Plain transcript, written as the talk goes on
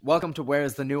Welcome to Where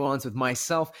is the Nuance with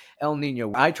myself, El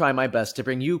Nino. I try my best to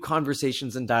bring you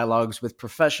conversations and dialogues with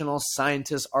professionals,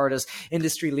 scientists, artists,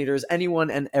 industry leaders,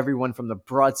 anyone and everyone from the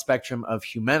broad spectrum of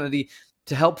humanity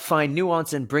to help find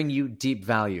nuance and bring you deep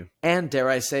value. And, dare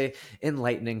I say,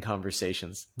 enlightening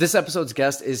conversations. This episode's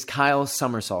guest is Kyle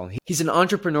Somersall. He's an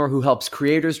entrepreneur who helps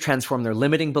creators transform their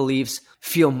limiting beliefs,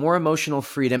 feel more emotional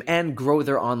freedom, and grow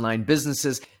their online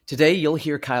businesses. Today, you'll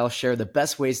hear Kyle share the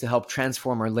best ways to help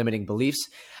transform our limiting beliefs,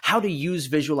 how to use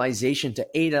visualization to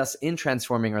aid us in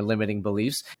transforming our limiting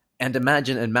beliefs, and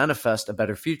imagine and manifest a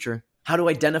better future, how to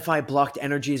identify blocked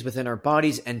energies within our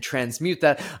bodies and transmute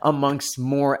that, amongst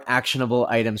more actionable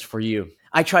items for you.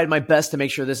 I tried my best to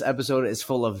make sure this episode is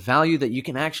full of value that you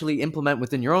can actually implement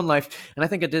within your own life, and I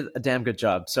think I did a damn good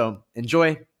job. So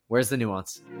enjoy. Where's the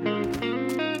nuance?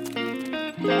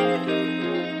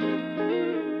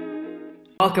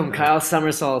 Welcome, Kyle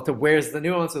Somersall, to Where's the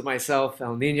Nuance with myself,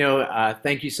 El Nino.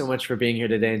 Thank you so much for being here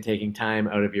today and taking time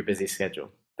out of your busy schedule.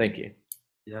 Thank you.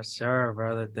 Yes, sir,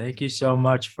 brother. Thank you so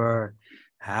much for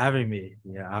having me.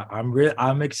 Yeah,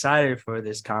 I'm excited for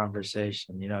this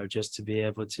conversation, just to be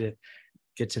able to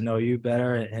get to know you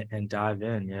better and dive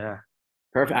in. Yeah.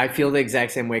 Perfect. I feel the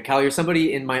exact same way, Kyle. You're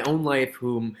somebody in my own life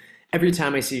whom every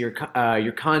time I see your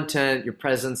content, your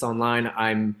presence online,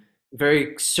 I'm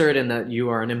very certain that you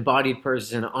are an embodied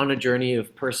person on a journey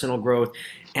of personal growth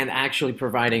and actually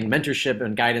providing mentorship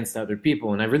and guidance to other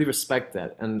people. And I really respect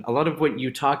that. And a lot of what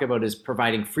you talk about is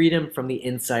providing freedom from the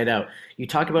inside out. You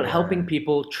talk about helping Yeah.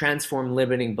 people transform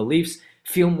limiting beliefs,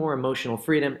 feel more emotional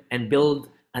freedom, and build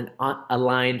an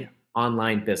aligned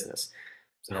online business.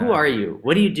 So who are Yeah. you?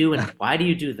 What do you do, and why do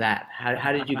you do that?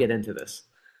 How did you get into this?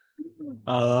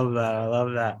 I love that. I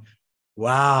love that.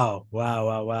 Wow. Wow.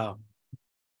 Wow. Wow.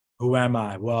 Who am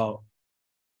I? Well,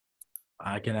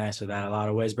 I can answer that a lot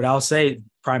of ways, but I'll say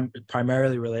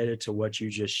primarily related to what you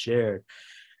just shared.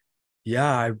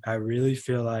 Yeah, I really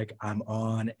feel like I'm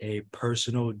on a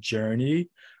personal journey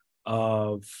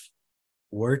of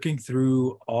working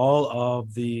through all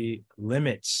of the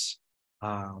limits,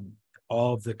 um,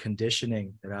 all of the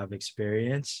conditioning that I've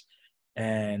experienced.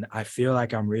 And I feel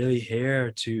like I'm really here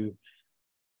to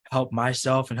help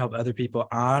myself and help other people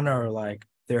honor like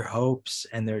their hopes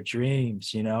and their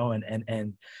dreams,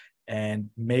 and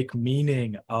make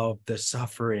meaning of the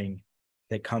suffering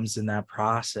that comes in that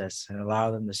process and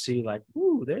allow them to see like,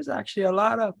 ooh, there's actually a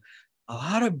lot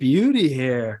of beauty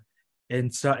here in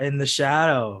the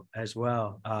shadow as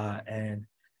well. And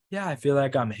yeah, I feel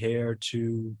like I'm here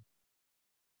to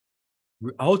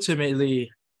ultimately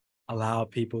allow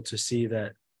people to see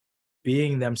that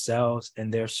being themselves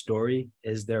and their story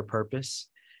is their purpose.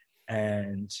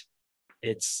 And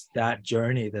it's that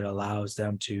journey that allows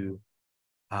them to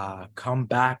come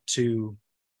back to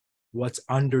what's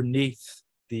underneath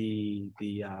the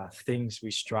things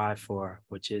we strive for,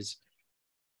 which is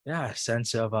a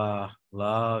sense of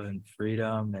love and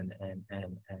freedom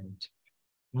and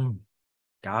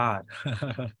God.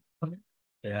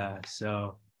 Yeah,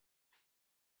 so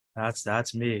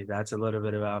that's me. That's a little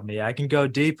bit about me. I can go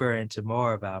deeper into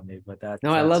more about me, but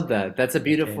No, I that's love that. That's a what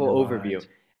came beautiful to overview. mind.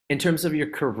 In terms of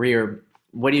your career,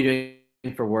 what are you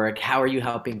doing for work? How are you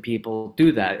helping people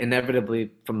do that?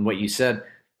 Inevitably, from what you said,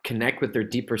 connect with their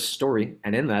deeper story,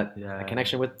 and in that, a Yeah,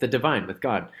 connection with the divine, with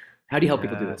God. How do you help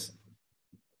people do yeah, this?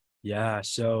 yeah.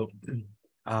 So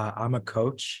I'm a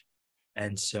coach,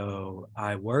 and so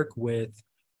I work with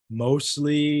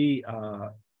mostly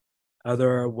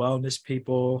other wellness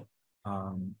people.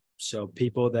 So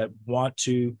people that want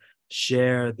to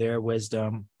share their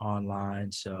wisdom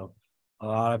online. So a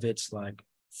lot of it's like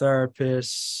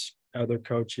therapists, other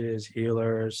coaches,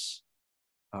 healers,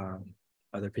 um,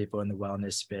 other people in the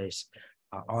wellness space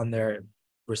on their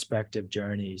respective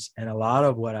journeys. And a lot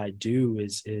of what I do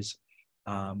is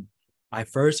um, I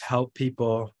first help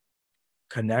people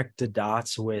connect the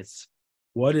dots with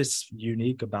what is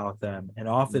unique about them. And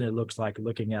often it looks like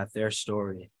looking at their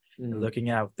story and Mm. looking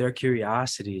at their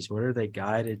curiosities. What are they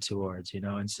guided towards,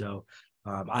 And so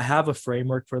I have a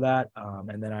framework for that.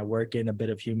 And then I work in a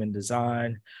bit of human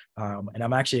design. And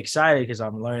I'm actually excited because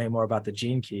I'm learning more about the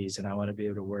gene keys and I want to be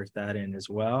able to work that in as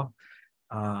well.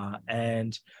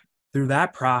 And through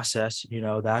that process,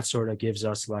 that sort of gives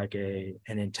us like an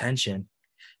intention.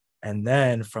 And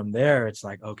then from there, it's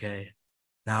like, okay,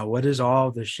 now, what is all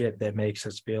the shit that makes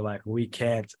us feel like we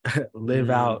can't live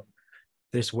Mm. out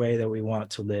this way that we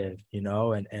want to live,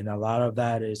 And a lot of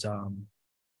that is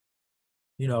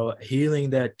healing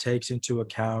that takes into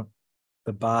account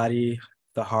the body,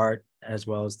 the heart, as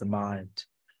well as the mind.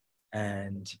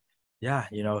 And yeah,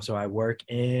 so I work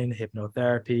in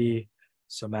hypnotherapy,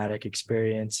 somatic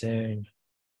experiencing,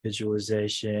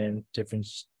 visualization, different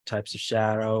types of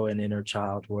shadow and inner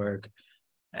child work.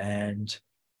 And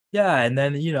yeah, and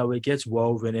then, it gets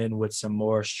woven in with some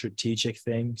more strategic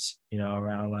things,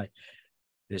 around like,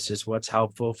 this is what's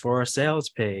helpful for a sales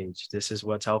page. This is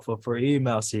what's helpful for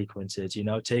email sequences,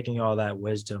 taking all that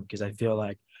wisdom. Because I feel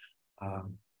like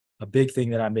um, a big thing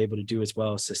that I'm able to do as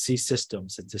well is to see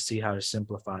systems and to see how to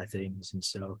simplify things. And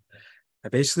so I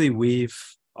basically weave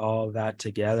all that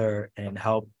together and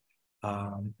help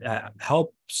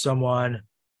someone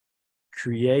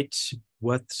create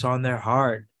what's on their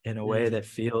heart in a way Mm. that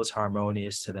feels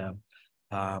harmonious to them.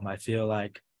 I feel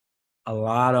like a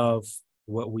lot of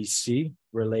what we see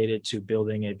related to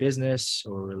building a business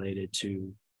or related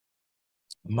to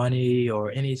money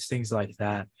or any things like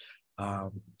that,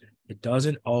 um, it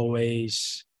doesn't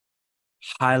always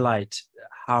highlight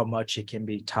how much it can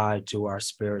be tied to our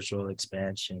spiritual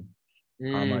expansion,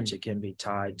 how much Mm. it can be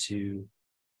tied to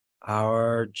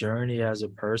our journey as a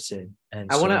person.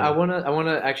 And I so, wanna, I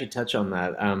wanna actually touch on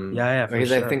that, yeah, for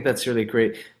because I sure. think that's really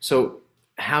great. So,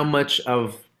 how much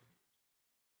of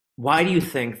why do you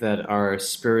think that our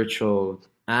spiritual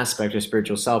aspect or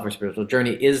spiritual self or spiritual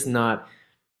journey is not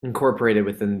incorporated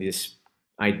within these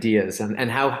ideas, and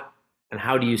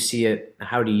how do you see it?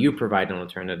 How do you provide an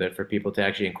alternative for people to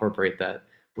actually incorporate that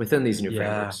within these new Yeah.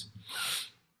 frameworks?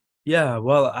 Yeah.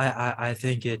 Well, I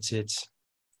think it's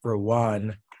for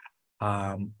one,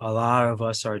 a lot of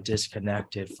us are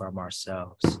disconnected from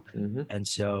ourselves. Hmm. And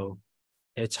so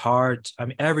it's hard. I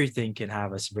mean, everything can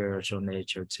have a spiritual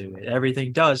nature to it.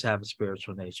 Everything does have a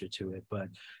spiritual nature to it, but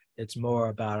it's more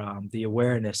about the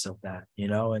awareness of that,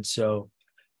 And so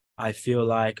I feel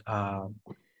like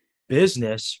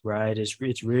business, right, is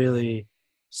it's really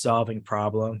solving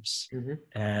problems, Hmm.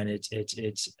 and it's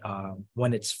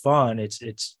when it's fun,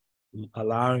 it's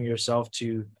allowing yourself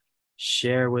to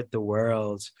share with the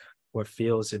world what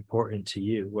feels important to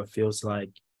you, what feels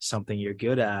like something you're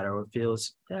good at, or what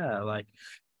feels, yeah, like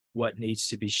what needs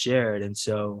to be shared. And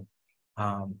so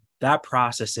that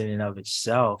process in and of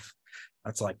itself,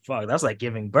 that's like fuck, that's like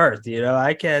giving birth,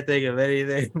 I can't think of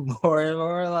anything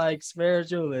more like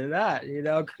spiritual than that,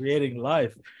 creating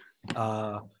life.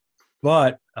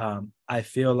 But I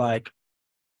feel like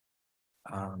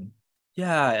um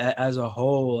yeah, as a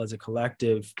whole, as a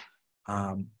collective,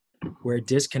 um we're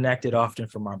disconnected often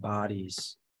from our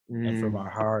bodies and from Mm. our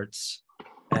hearts.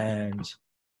 And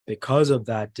because of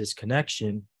that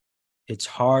disconnection, it's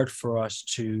hard for us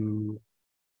to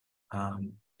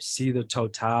see the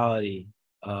totality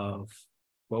of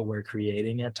what we're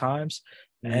creating at times.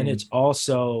 And Mm. it's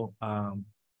also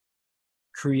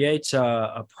creates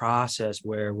a process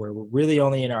where we're really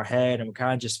only in our head, and we're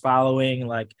kind of just following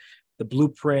like the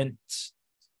blueprint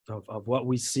of what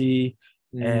we see.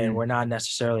 And Mm. we're not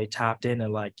necessarily tapped in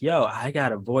and like, yo, I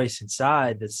got a voice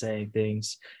inside that's saying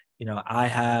things. I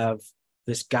have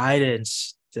this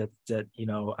guidance that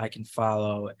I can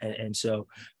follow. And so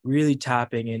really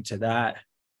tapping into that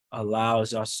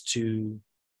allows us to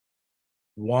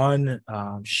one,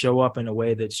 show up in a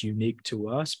way that's unique to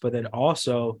us, but then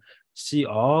also see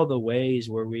all the ways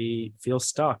where we feel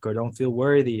stuck or don't feel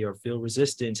worthy or feel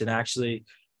resistance, and actually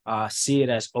see it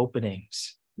as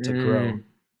openings to grow Mm.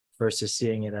 versus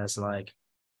seeing it as like,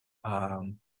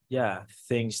 yeah,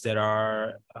 things that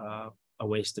are a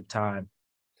waste of time.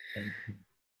 And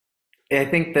I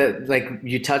think that, like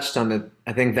you touched on it,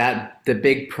 I think that the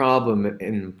big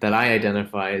problem that I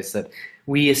identify is that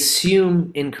we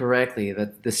assume incorrectly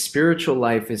that the spiritual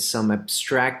life is some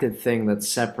abstracted thing that's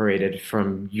separated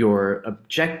from your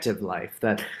objective life.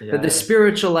 That the yeah,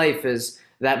 spiritual life is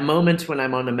that moment when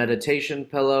I'm on a meditation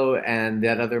pillow and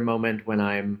that other moment when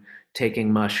I'm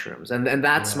taking mushrooms, and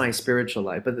that's yeah, my spiritual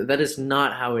life. But that is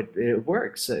not how it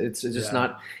works. It's just yeah.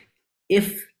 not.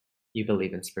 If you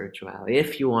believe in spirituality,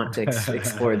 if you want to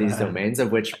explore these domains,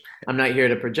 of which I'm not here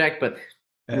to project, but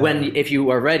Yeah, if you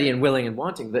are ready and willing and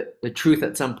wanting, the truth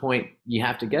at some point you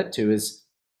have to get to is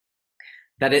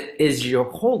that it is your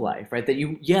whole life, right? That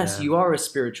you, yes, yeah, you are a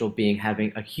spiritual being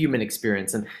having a human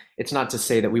experience. And it's not to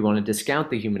say that we want to discount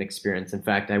the human experience. In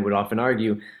fact, I would often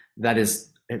argue that is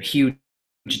a huge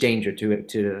danger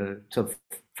to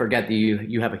forget that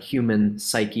you have a human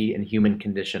psyche and human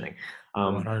conditioning.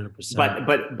 Um, 100%.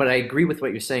 but I agree with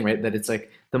what you're saying, right? That it's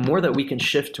like the more that we can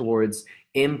shift towards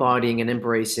embodying and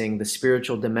embracing the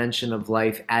spiritual dimension of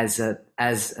life as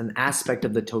an aspect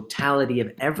of the totality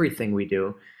of everything we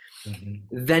do, Mhm.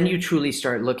 then you truly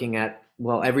start looking at,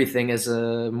 well, everything as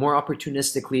a more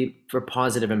opportunistically for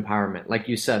positive empowerment. Like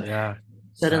you said, Yeah,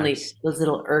 suddenly facts. those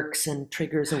little irks and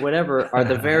triggers and whatever are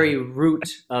the very root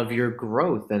of your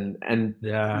growth and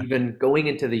Yeah, even going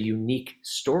into the unique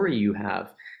story you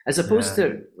have. As opposed Yeah.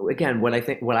 to, again, what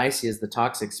I see as the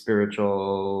toxic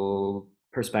spiritual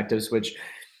perspectives, which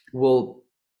will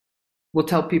will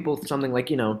tell people something like,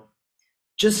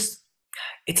 just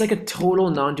it's like a total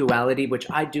non-duality, which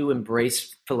I do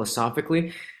embrace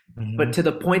philosophically, but Hmm. to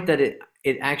the point that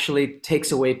it actually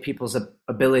takes away people's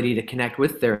ability to connect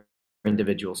with their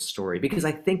individual story. Because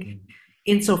I think,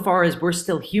 insofar as we're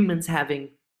still humans having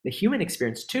the human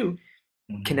experience too,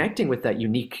 Hmm. connecting with that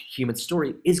unique human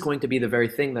story is going to be the very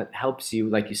thing that helps you,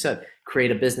 like you said,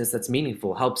 create a business that's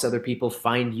meaningful, helps other people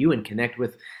find you and connect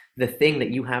with the thing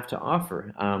that you have to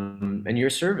offer, and your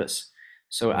service.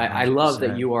 So I love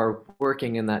that 100%. you are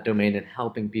working in that domain and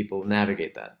helping people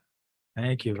navigate that.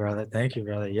 Thank you, brother. Thank you,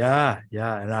 brother. Yeah,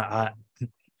 yeah. And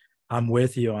I'm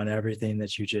with you on everything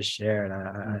that you just shared.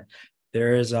 Mm.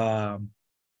 There is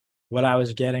what I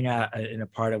was getting at in a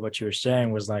part of what you were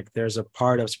saying was like there's a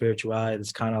part of spirituality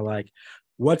that's kind of like,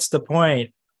 what's the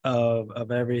point of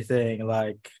everything?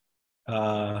 Like,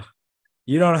 uh,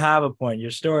 you don't have a point.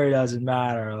 Your story doesn't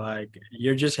matter. Like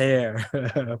you're just here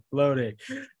floating.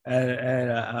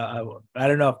 And I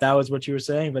don't know if that was what you were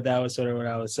saying, but that was sort of what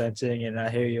I was sensing. And I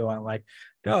hear you on like,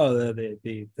 no,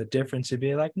 the difference would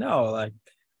be like, no, like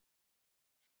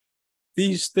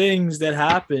these things that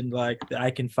happen, like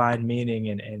I can find meaning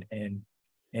and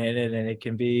it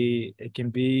can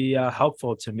be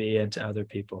helpful to me and to other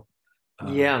people.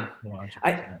 Yeah.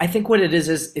 I, 100%. I think what it is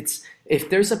it's, if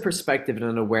there's a perspective and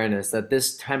an awareness that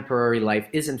this temporary life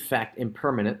is in fact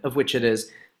impermanent, of which it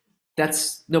is,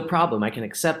 that's no problem. I can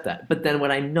accept that. But then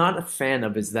what I'm not a fan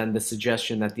of is then the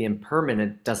suggestion that the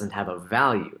impermanent doesn't have a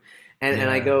value. And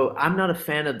I Yeah, go, I'm not a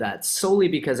fan of that solely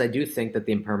because I do think that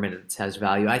the impermanence has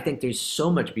value. I think there's so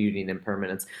much beauty in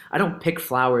impermanence. I don't pick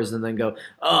flowers and then go,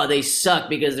 oh, they suck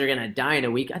because they're going to die in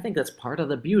a week. I think that's part of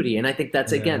the beauty. And I think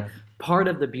that's, again, yeah, part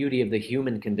of the beauty of the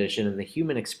human condition and the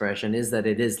human expression is that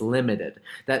it is limited,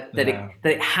 yeah,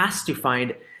 that it has to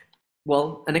find,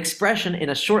 well, an expression in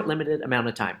a short, limited amount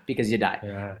of time because you die.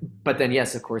 yeah, But then,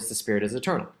 yes, of course, the spirit is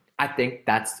eternal. I think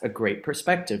that's a great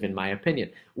perspective, in my opinion.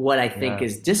 What I think yeah,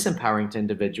 is disempowering to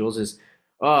individuals is,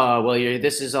 oh, well,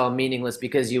 this is all meaningless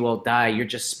because you will die. You're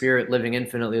just spirit living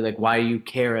infinitely. Like, why do you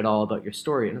care at all about your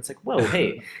story? And it's like, whoa,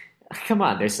 hey, come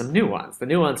on, there's some nuance. The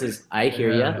nuance is, I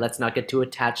hear you. yeah, Let's not get too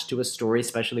attached to a story,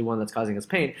 especially one that's causing us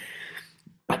pain.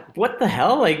 But what the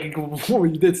hell? Like,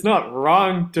 it's not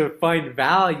wrong to find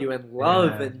value and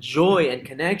love yeah, and joy and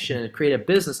connection and create a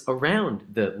business around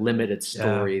the limited yeah,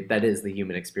 story that is the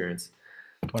human experience.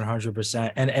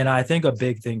 100%. And I think a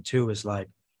big thing too is like,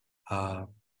 uh,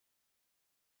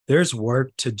 there's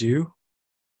work to do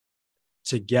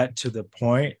to get to the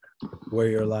point where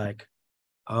you're like,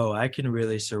 oh, I can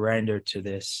really surrender to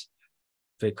this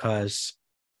because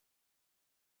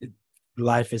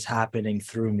life is happening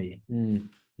through me, Mm,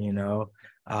 you know?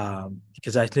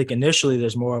 Because I think initially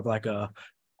there's more of like a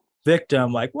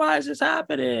victim, like, why is this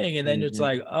happening? And then it's mhm,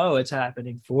 like, oh, it's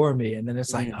happening for me. And then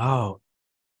it's like, mm, oh,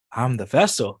 I'm the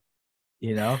vessel,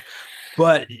 you know?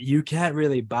 But you can't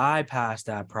really bypass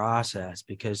that process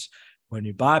because when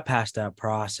you bypass that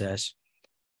process,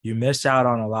 you miss out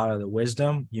on a lot of the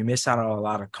wisdom, you miss out on a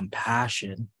lot of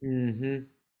compassion, mhm,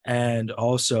 and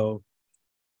also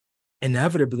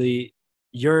inevitably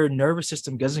your nervous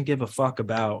system doesn't give a fuck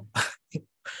about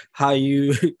how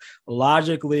you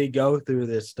logically go through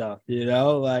this stuff, you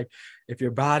know? Like if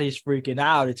your body's freaking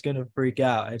out, it's gonna freak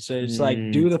out. And so it's like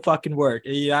do mm. the fucking work.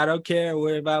 I don't care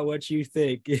worry about what you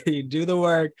think. You do the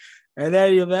work, and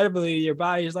then inevitably your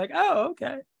body's like, oh,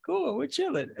 okay, cool, we're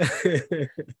chilling.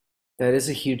 That is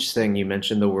a huge thing. You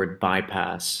mentioned the word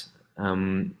bypass.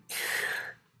 Um,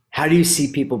 how do you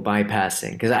see people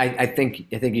bypassing? Because I think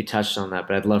you touched on that,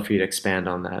 but I'd love for you to expand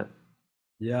on that.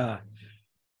 Yeah.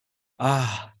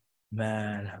 Ah,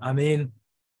 man. I mean,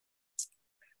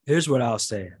 here's what I'll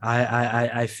say.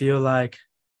 I feel like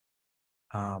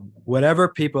whatever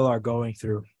people are going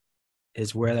through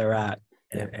is where they're at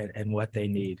Yeah. and what they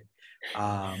need.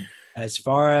 As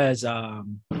far as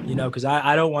because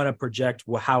I don't want to project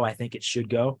how I think it should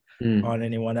go Mm, on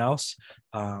anyone else.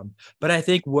 But I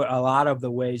think what a lot of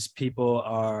the ways people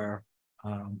are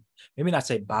maybe not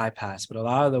say bypass, but a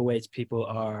lot of the ways people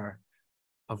are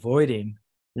avoiding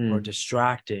or mm,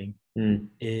 distracting mm,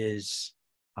 is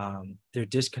they're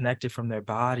disconnected from their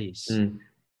bodies. mm,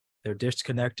 They're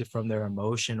disconnected from their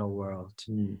emotional world.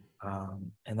 mm,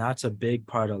 And that's a big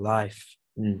part of life.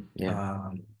 yeah.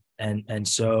 Um, and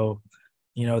so,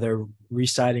 they're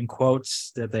reciting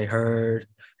quotes that they heard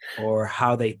or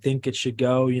how they think it should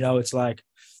go. It's like,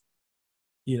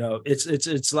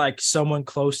 it's like someone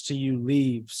close to you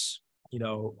leaves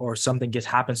or something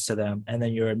happens to them, and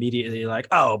then you're immediately like,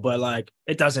 oh, but like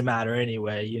it doesn't matter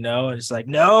anyway, and it's like,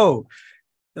 no,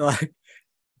 like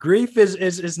grief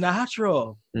is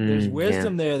natural. There's Yeah.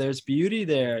 wisdom there, there's beauty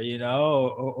there,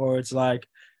 or it's like,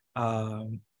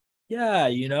 um, yeah,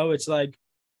 it's like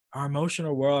our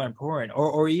emotional world are important,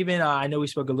 or even I know we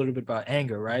spoke a little bit about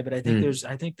anger, right? But Mm.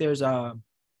 I think there's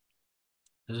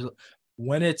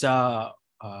when it's uh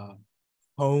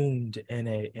honed in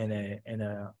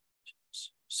a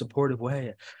supportive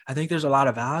way. I think there's a lot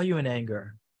of value in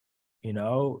anger.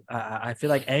 I feel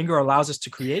like anger allows us to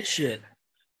create shit.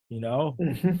 You know,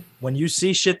 Hmm. when you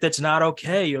see shit that's not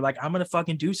okay, you're like, I'm gonna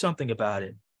fucking do something about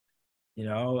it.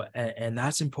 And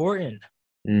that's important.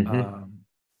 Hmm. Um,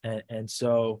 and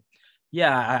so,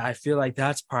 yeah, I feel like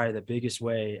that's probably the biggest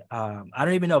way. I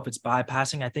don't even know if it's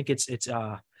bypassing. I think it's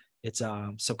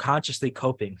subconsciously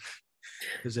coping,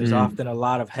 because there's Mm. often a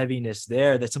lot of heaviness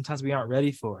there that sometimes we aren't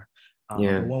ready for. But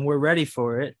Yeah. when we're ready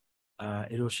for it,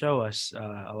 it'll show us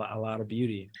a lot of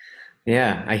beauty.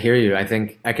 Yeah, I hear you. I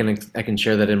think I can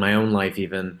share that in my own life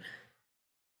even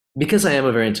because I am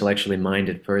a very intellectually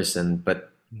minded person,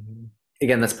 but Mhm.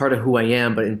 again, that's part of who I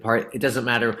am, but in part it doesn't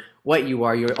matter what you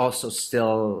are, you're also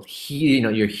still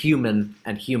you're human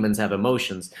and humans have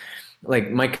emotions.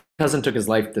 Like my cousin took his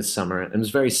life this summer and it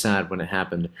was very sad when it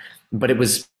happened, but it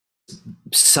was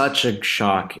such a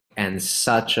shock and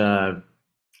such a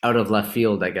out of left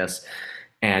field, I guess.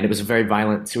 And it was a very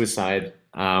violent suicide.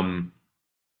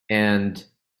 And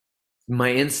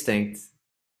my instinct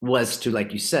was to,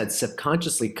 like you said,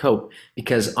 subconsciously cope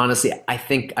because honestly, I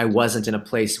think I wasn't in a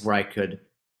place where I could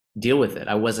deal with it.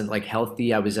 I wasn't like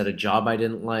healthy. I was at a job I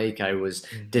didn't like. Didn't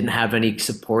Mhm. have any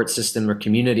support system or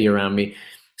community around me.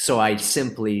 So I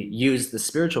simply used the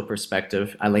spiritual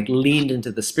perspective. I like leaned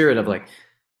into the spirit of like,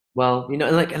 well, and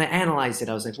I analyzed it.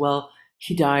 I was like, well,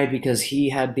 he died because he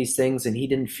had these things and he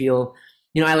didn't feel,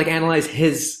 I like analyze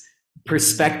his Mhm.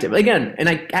 perspective again. And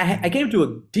I Mhm. came to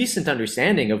a decent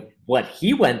understanding of what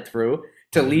he went through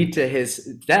to lead Mhm. to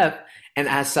his death. And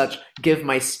as such, give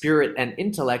my spirit and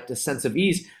intellect a sense of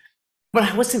ease. But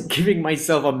I wasn't giving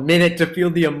myself a minute to feel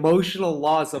the emotional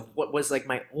loss of what was like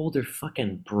my older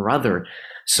fucking brother.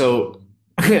 So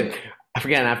Mhm. I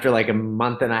forget after like a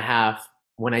month and a half,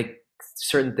 when I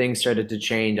certain things started to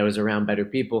change, I was around better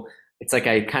people. It's like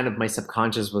I kind of my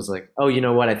subconscious was like, oh, you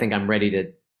know what? I think I'm ready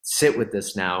to sit with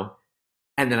this now.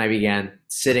 And then I began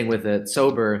sitting with it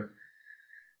sober,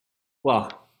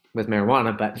 well, with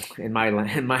marijuana, but in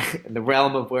the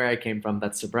realm of where I came from,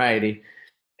 that's sobriety.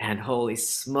 And holy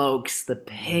smokes, the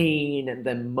pain and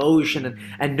the emotion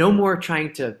and no more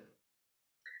trying to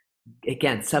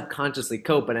again subconsciously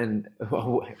cope. But and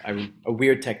a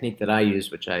weird technique that I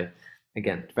use, which I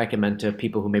again recommend to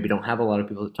people who maybe don't have a lot of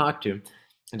people to talk to,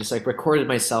 I just like recorded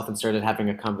myself and started having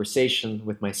a conversation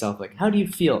with myself, like, how do you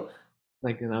feel?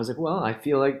 Like, and I was like, well, I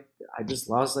feel like I just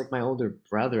lost like my older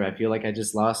brother. I feel like I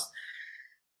just lost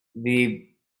the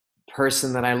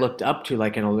person that I looked up to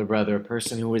like an older brother, a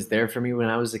person who was there for me when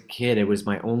I was a kid. It was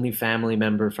my only family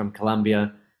member from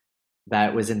Colombia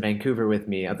that was in Vancouver with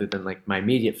me, other than like my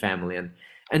immediate family,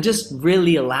 and just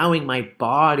really allowing my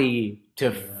body to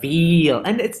Yeah. feel.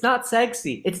 And it's not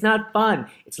sexy, it's not fun,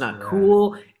 it's not Yeah.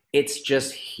 cool. It's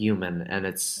just human and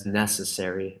it's Yeah.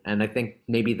 necessary. And I think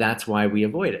maybe that's why we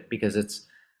avoid it because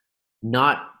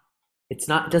not it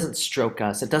doesn't stroke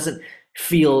us. It doesn't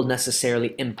feel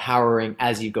necessarily empowering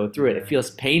as you go through it. It Yeah.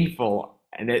 feels painful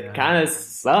and it Yeah. kind of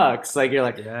sucks. Like you're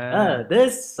like, Yeah.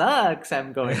 this sucks.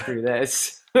 I'm going through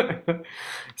this.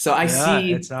 So I Yeah.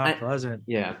 It's see not pleasant.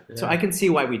 yeah. So I Yeah. can see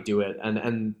why we do it.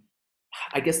 And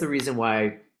I guess the reason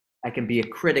why I can be a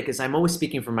critic is I'm always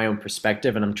speaking from my own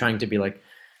perspective and I'm trying to be like,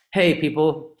 hey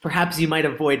people, perhaps you might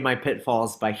avoid my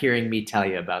pitfalls by hearing me tell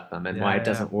you about them and why Yeah. it Yeah.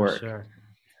 doesn't For work. sure.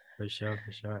 For sure.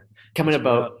 For sure. Coming It's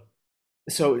real. about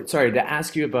so sorry to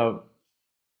ask you about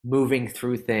moving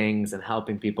through things and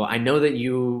helping people. I know that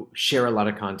you share a lot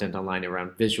of content online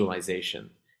around visualization.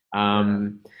 Yeah.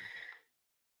 Um,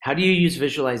 how do you use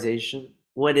visualization?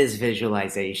 What is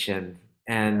visualization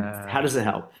and how Yeah. does it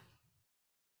help?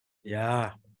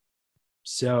 Yeah.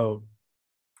 So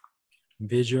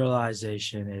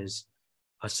visualization is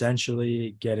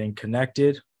essentially getting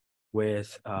connected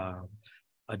with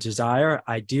a desire.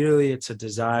 Ideally, it's a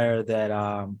desire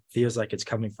that feels like it's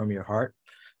coming from your heart,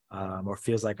 or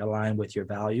feels like aligned with your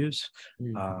values.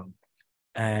 Mm. Um,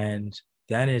 and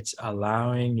then it's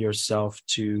allowing yourself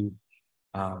to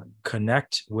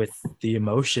connect with the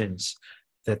emotions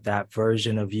that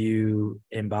version of you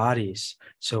embodies.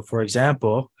 So, for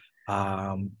example,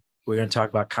 we're gonna talk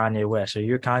about Kanye West. Are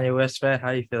you a Kanye West fan?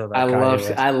 How do you feel about Kanye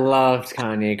West? I loved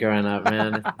Kanye growing up,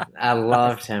 man. I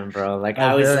loved him, bro. Like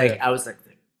I feel I you. was like,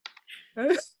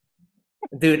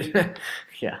 dude,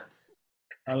 yeah.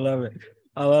 I love it.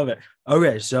 I love it.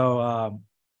 Okay, so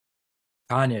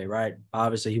Kanye, right?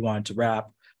 Obviously, he wanted to rap.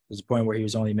 There's a point where he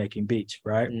was only making beats,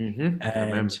 right? I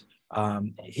And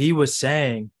remember. he was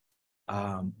saying,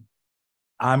 um,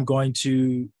 "I'm going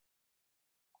to.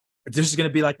 This is going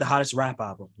to be like the hottest rap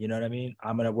album. You know what I mean?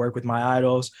 I'm going to work with my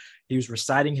idols." He was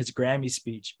reciting his Grammy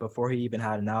speech before he even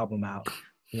had an album out.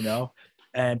 You know,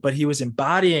 but he was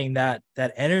embodying that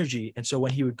energy. And so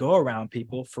when he would go around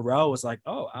people, Pharrell was like,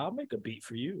 "Oh, I'll make a beat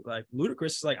for you." Like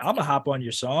Ludacris is like, "I'm gonna hop on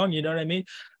your song." You know what I mean?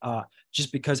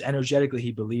 Just because energetically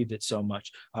he believed it so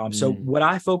much. So Mm, what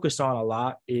I focused on a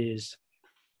lot is,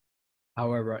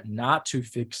 however, not to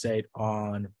fixate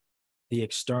on the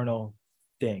external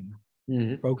thing.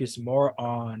 mm, Focus more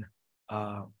on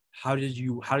how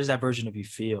does that version of you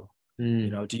feel? You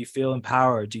mm, know, do you feel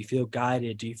empowered? Do you feel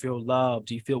guided? Do you feel loved?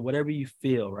 Do you feel whatever you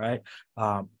feel, right?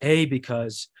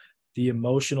 Because the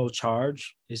emotional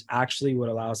charge is actually what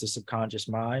allows the subconscious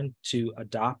mind to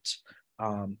adopt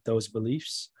those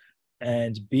beliefs.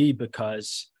 And B,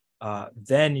 because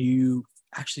then you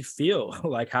actually feel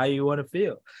like how you want to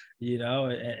feel, you know?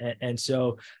 And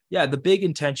so, yeah, the big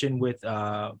intention with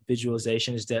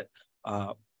visualization is that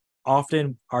uh,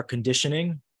 often our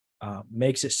conditioning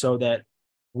makes it so that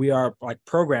we are like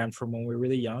programmed from when we're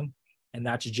really young, and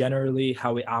that's generally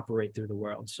how we operate through the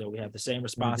world. So we have the same mm-hmm.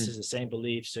 responses, the same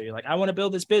beliefs. So you're like, I want to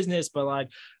build this business, but like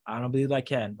I don't believe I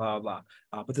can, blah blah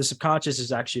blah. But the subconscious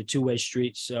is actually a two-way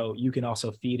street, so you can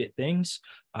also feed it things.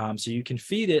 So you can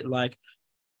feed it like,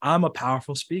 I'm a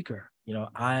powerful speaker. You know,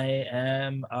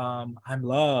 I'm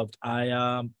loved.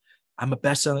 I'm a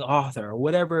best-selling author, or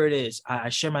whatever it is. I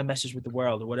share my message with the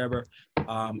world, or whatever.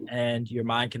 And your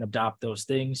mind can adopt those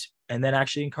things and then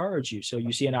actually encourage you. So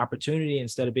you see an opportunity,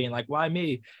 instead of being like, why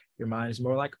me? Your mind is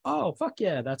more like, oh, fuck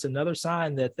yeah, that's another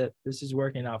sign that this is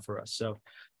working out for us. So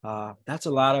that's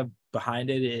a lot of behind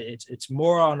it. It's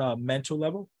more on a mental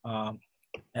level.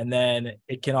 And then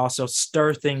it can also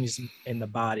stir things in the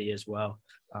body as well,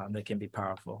 that can be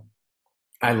powerful.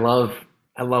 I love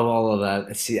I love all of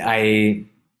that. See, I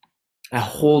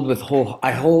hold with whole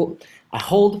I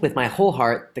hold with my whole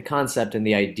heart the concept and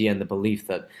the idea and the belief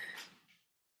that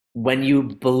when you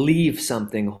believe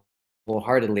something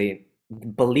wholeheartedly,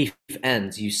 belief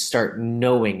ends. You start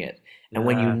knowing it. And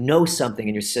when you Yeah, know something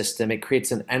in your system, it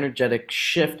creates an energetic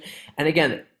shift. And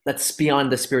again, that's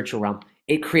beyond the spiritual realm.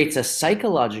 It creates a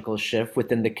psychological shift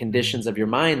within the conditions of your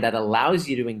mind that allows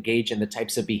you to engage in the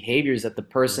types of behaviors that the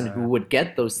person who yeah, would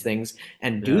get those things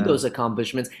and do yeah, those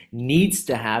accomplishments needs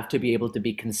to have to be able to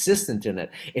be consistent in it.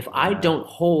 If I yeah. don't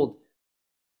hold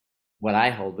what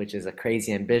I hold, which is a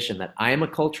crazy ambition that I am a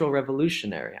cultural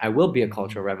revolutionary. I will be a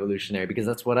cultural Hmm. revolutionary because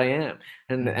that's what I am.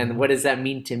 And Hmm. what does that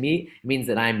mean to me? It means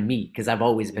that I'm me because I've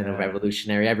always been a Yeah,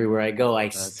 revolutionary. Everywhere I go,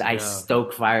 let's I go.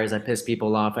 stoke fires, I piss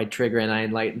people off, I trigger and I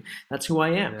enlighten. That's who I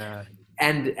am. Yeah,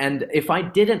 And if I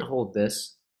didn't hold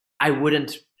this, I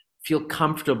wouldn't feel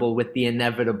comfortable with the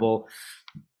inevitable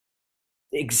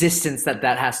existence that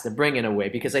that has to bring in a way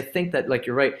because I think that like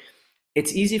you're right,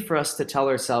 it's easy for us to tell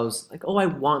ourselves like, oh, I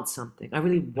want something, I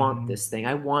really want hmm, this thing,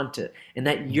 I want it, and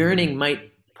that hmm, yearning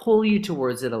might pull you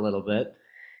towards it a little bit,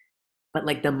 but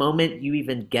like the moment you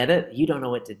even get it, you don't know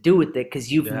what to do with it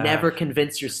because you've yeah, never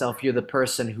convinced yourself you're the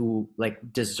person who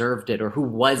like deserved it or who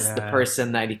was the yeah.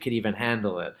 person that he could even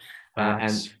handle it. And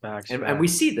Facts, facts, and we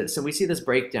facts. see this and we see this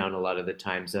breakdown a lot of the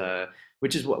times,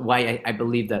 which is why I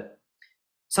believe that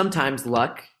sometimes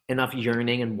luck, enough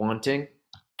yearning and wanting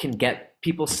can get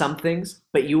people some things,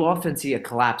 but you often see a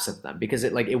collapse of them because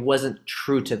it wasn't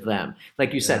true to them.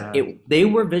 Like you said, Yeah, it they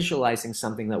were visualizing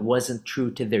something that wasn't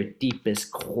true to their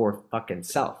deepest core fucking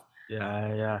self.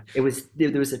 yeah, yeah, There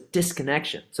was a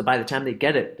disconnection. So by the time they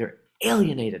get it, they're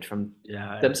alienated from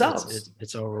yeah. themselves.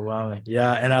 It's overwhelming.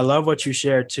 Yeah, and I love what you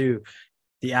shared too.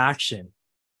 The action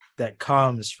that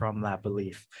comes from that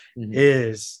belief Mm-hmm.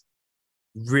 is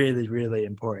really really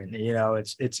important. You know,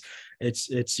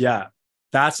 it's yeah,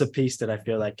 that's a piece that I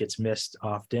feel like gets missed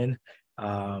often,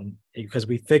 because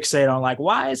we fixate on like,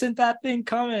 why isn't that thing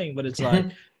coming? But it's like,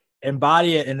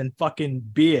 embody it and then fucking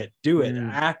be it, do it,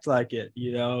 Mm. act like it,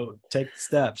 you know, take the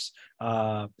steps.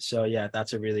 So yeah,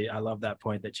 that's a really, I love that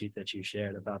point that you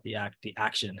shared about the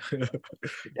action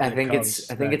that I comes think it's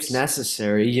next.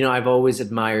 necessary. You know, I've always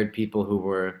admired people who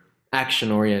were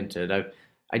action oriented.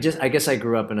 I guess I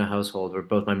grew up in a household where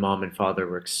both my mom and father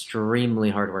were extremely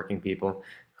hardworking people.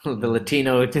 The Mhm.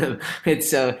 Latino,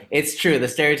 it's true. The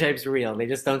stereotype's real. They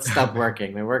just don't stop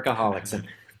working. They're workaholics,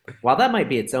 while that might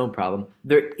be its own problem,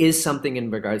 there is something in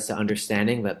regards to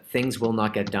understanding that things will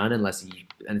not get done unless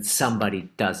and somebody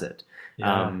does it.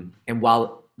 Yeah. And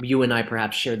while you and I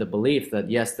perhaps share the belief that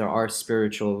yes, there are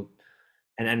spiritual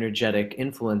and energetic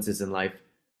influences in life,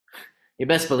 you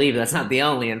best believe that's not the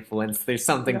only influence. There's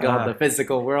something called the Yeah.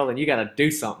 physical world, and you got to do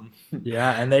something.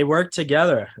 Yeah. And they work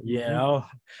together. You Mm-hmm. know,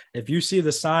 if you see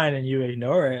the sign and you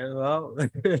ignore it, well,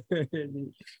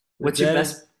 What's your then it,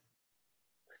 best?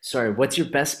 Sorry, what's your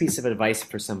best piece of advice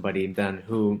for somebody then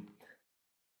who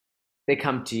they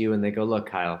come to you and they go, "Look,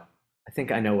 Kyle, I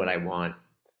think I know what I want.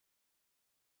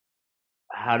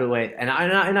 How do I?" And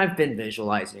I've been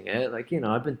visualizing it, like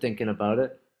I've been thinking about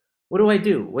it. What do I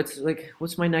do?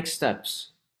 What's my next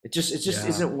steps? It just yeah.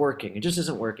 isn't working. It just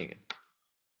isn't working.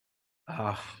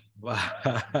 Oh,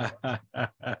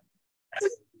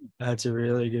 that's a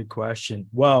really good question.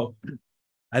 Well,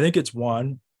 I think it's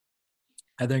one.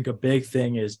 I think a big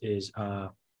thing is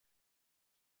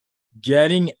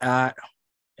getting at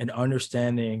and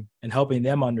understanding and helping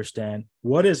them understand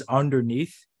what is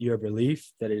underneath your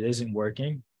belief that it isn't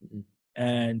working, Mm-hmm.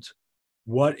 and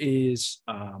what is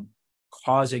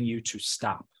causing you to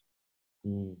stop.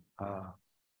 Mm. Uh,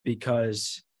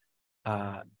 because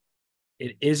uh,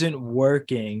 it isn't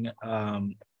working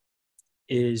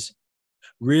is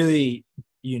really,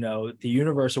 the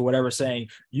universe or whatever saying,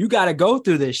 you got to go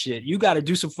through this shit. You got to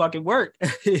do some fucking work.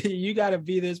 You got to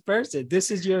be this person. This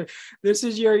is your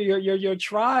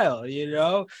trial,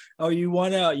 Oh, you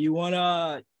want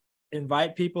to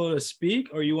invite people to speak,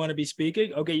 or you want to be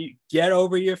speaking. Okay, you get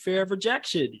over your fear of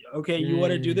rejection. Okay, you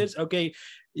want to do Mm. this. Okay,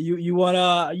 you want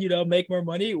to make more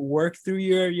money, work through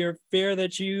your fear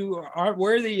that you aren't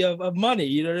worthy of money.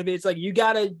 You know what I mean? It's like you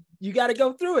gotta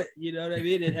go through it. You know what I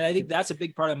mean? And I think that's a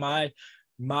big part of my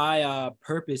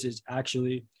purpose, is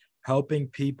actually helping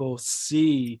people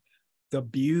see the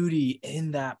beauty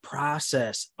in that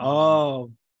process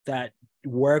of that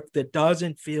work that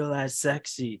doesn't feel as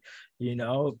sexy,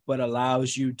 but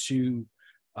allows you to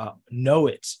know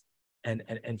it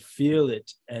and feel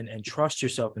it and trust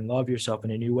yourself and love yourself in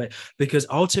a new way. Because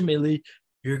ultimately,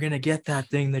 you're gonna get that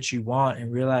thing that you want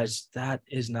and realize that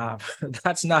is not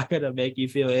that's not gonna make you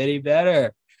feel any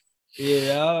better.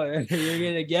 You're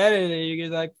gonna get it and you're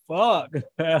gonna like,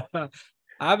 fuck.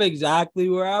 I'm exactly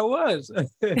where I was.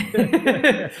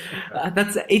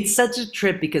 That's it's such a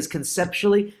trip because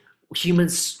conceptually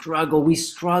humans struggle. We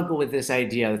struggle with this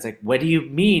idea. It's like, what do you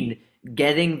mean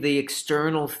getting the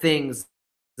external things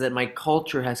that my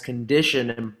culture has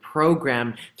conditioned and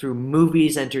programmed through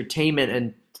movies, entertainment,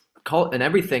 and cult and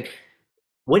everything?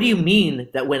 What do you mean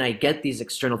that when I get these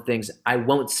external things, I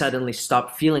won't suddenly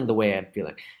stop feeling the way I'm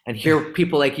feeling? And here,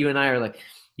 people like you and I are like,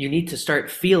 you need to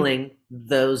start feeling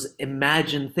those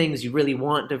imagined things you really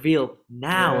want to feel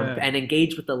now, Yeah. and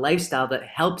engage with the lifestyle that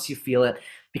helps you feel it.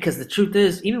 Because the truth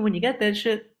is, even when you get that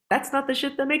shit, that's not the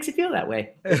shit that makes you feel that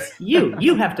way. It's you.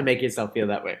 You have to make yourself feel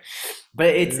that way. But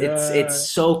it's Yeah.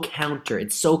 so counter.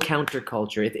 It's so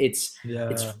counterculture. It's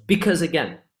Yeah. because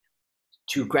again,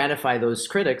 to gratify those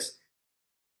critics,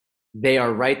 they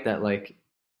are right that like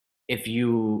if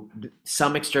you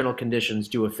some external conditions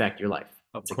do affect your life.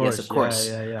 Of It's like yes, of course.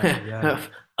 Yeah. course. Yeah. Yeah. Yeah.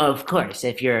 Of course,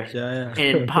 if you're Yeah.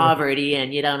 in Yeah. poverty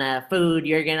and you don't have food,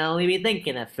 you're gonna only be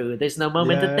thinking of food. There's no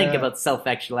moment to think Yeah. about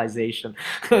self-actualization.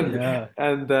 Yeah.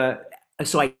 And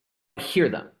so I hear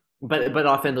them, but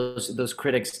often those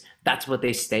critics, that's what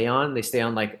they stay on. They stay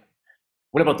on like,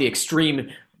 what about the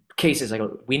extreme cases? Like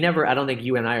we never, I don't think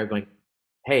you and I are going,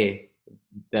 hey,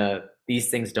 these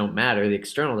things don't matter, the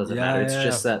external doesn't Yeah. matter. It's Yeah.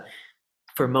 just that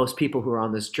for most people who are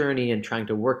on this journey and trying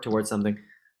to work towards something,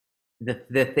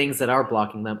 the things that are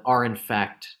blocking them are in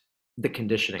fact the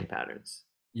conditioning patterns.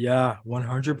 Yeah,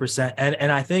 100%.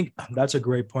 And I think that's a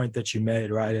great point that you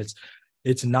made, right?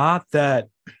 It's not that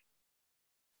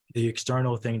the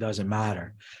external thing doesn't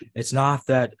matter. It's not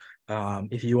that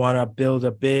if you want to build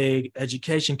a big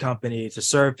education company to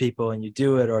serve people and you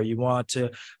do it, or you want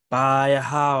to buy a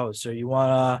house, or you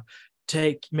want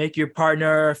to make your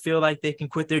partner feel like they can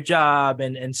quit their job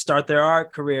and start their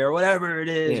art career, or whatever it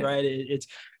is, Yeah. right?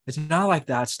 It's not like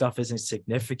that stuff isn't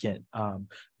significant,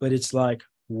 but it's like,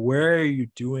 where are you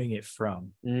doing it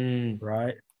from, Mm.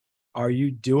 right? Are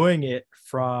you doing it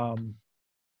from,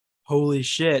 holy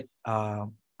shit,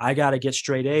 I got to get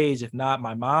straight A's. If not,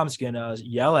 my mom's going to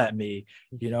yell at me.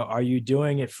 Are you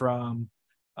doing it from,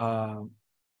 um,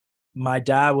 my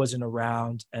dad wasn't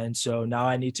around, and so now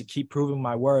I need to keep proving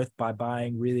my worth by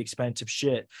buying really expensive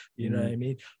shit? You know what Mm. I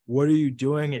mean? What are you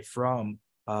doing it from?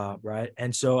 Right.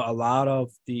 And so a lot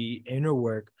of the inner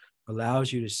work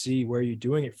allows you to see where you're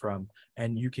doing it from.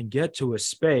 And you can get to a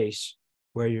space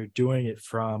where you're doing it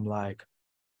from like,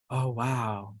 oh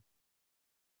wow,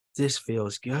 this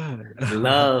feels good.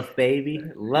 Love, baby,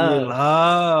 You love.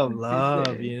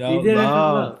 love, You did it from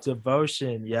love, love.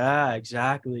 devotion. Yeah,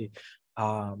 exactly.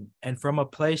 And from a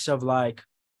place of like,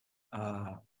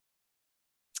 uh,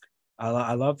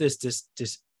 I love this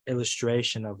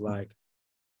illustration of like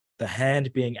the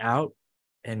hand being out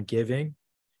and giving,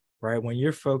 right? When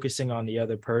you're focusing on the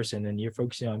other person and you're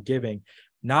focusing on giving,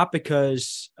 not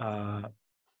because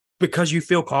you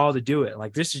feel called to do it.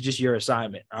 Like this is just your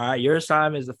assignment. All right. Your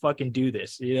assignment is to fucking do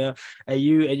this, and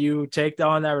you take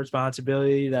on that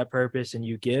responsibility, that purpose, and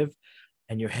you give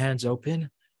and your hands open.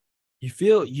 You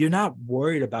feel you're not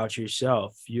worried about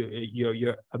yourself.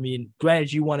 You're I mean,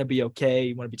 granted, you want to be okay,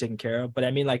 you want to be taken care of, but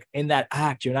I mean, like in that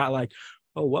act, you're not like,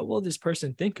 oh, what will this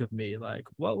person think of me? Like,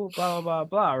 what will blah blah blah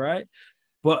blah, right?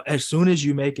 But as soon as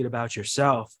you make it about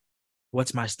yourself,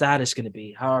 what's my status going to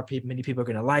be? How are many people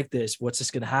going to like this? What's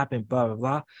this going to happen? Blah, blah,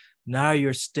 blah. Now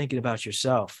you're thinking about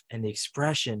yourself and the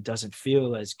expression doesn't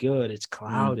feel as good. It's Mm,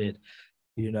 clouded,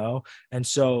 you know? And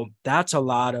so that's a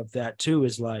lot of that too,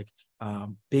 is like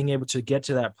being able to get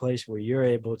to that place where you're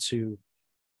able to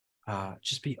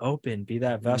just be open, be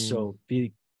that mm, vessel,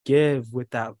 give with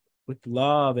that, with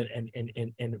love and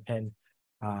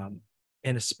um,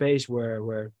 in a space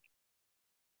where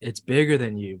it's bigger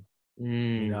than you.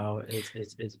 mm.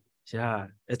 It's yeah,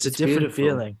 it's a It's different beautiful.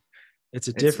 feeling. It's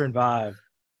a It's different vibe.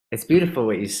 it's beautiful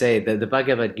what you say. The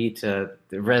Bhagavad Gita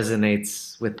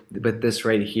resonates with this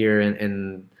right here,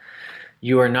 and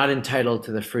you are not entitled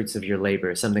to the fruits of your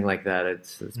labor, something like that.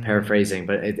 It's Mm, paraphrasing,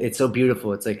 but it's so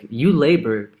beautiful. It's like you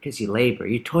labor because you labor,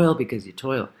 you toil because you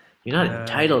toil. You're not yeah,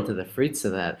 entitled to the fruits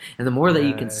of that. And the more that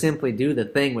you can yes, simply do the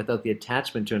thing without the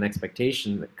attachment to an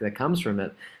expectation that comes from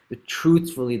it,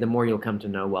 truthfully, the more you'll come to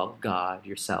know, well, God,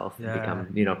 yourself, and yeah,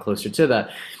 become, closer to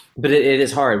that. But it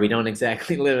is hard. We don't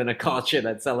exactly live in a culture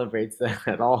that celebrates that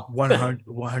at all.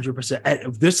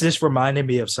 100%. This reminded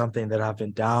me of something that I've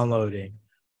been downloading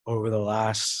over the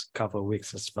last couple of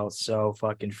weeks. It's felt so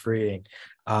fucking freeing.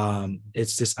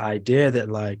 It's this idea that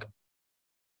like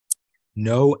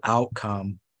no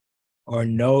outcome or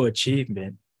no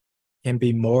achievement can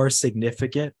be more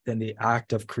significant than the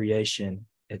act of creation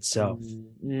itself.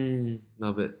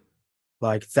 Love it.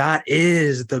 Like that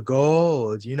is the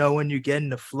goal. When you get in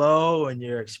the flow and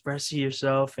you're expressing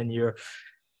yourself and you're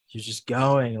just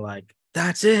going like,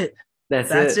 that's it.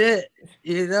 That's That's it. it.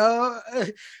 You know?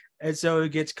 And so it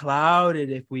gets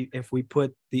clouded if we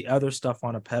put the other stuff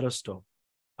on a pedestal.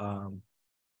 Um,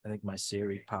 I think my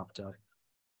Siri popped up.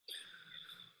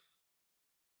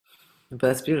 But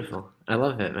that's beautiful. I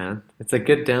love it, man. It's a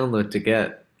good download to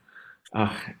get.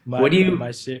 Uh, My what do my, you,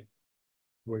 my Siri,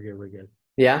 we're good, we're good.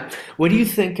 yeah? What do you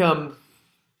think?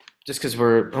 Just because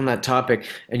we're on that topic,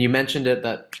 and you mentioned it,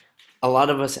 that a lot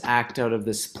of us act out of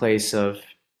this place of,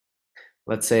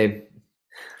 let's say,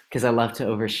 because I love to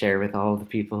overshare with all the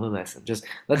people who listen. Just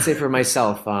let's say for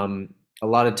myself, a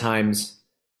lot of times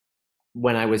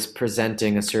when I was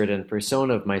presenting a certain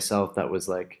persona of myself that was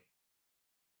like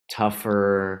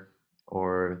tougher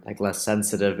or like less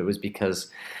sensitive, it was because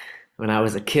when I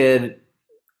was a kid,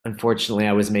 unfortunately,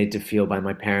 I was made to feel by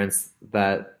my parents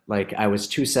that like I was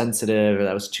too sensitive or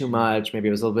that was too Mhm, much. Maybe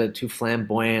it was a little bit too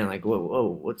flamboyant. Like, whoa, whoa,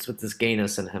 what's with this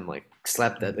gayness in him? Like,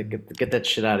 slap that, like, mhm, get that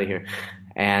shit out of here.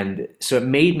 mhm. And so it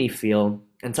made me feel,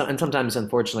 and sometimes,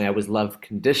 unfortunately, I was loved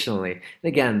conditionally. And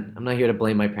again, I'm not here to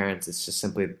blame my parents. It's just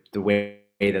simply the way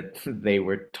that they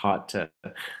were taught to.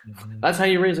 Mhm. That's how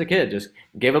you raise a kid. Just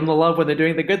give them the love when they're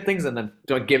doing the good things, and then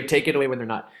don't take it away when they're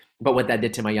not. But what that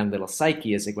did to my young little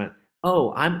psyche is it went,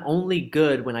 oh, I'm only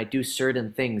good when I do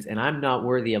certain things, and I'm not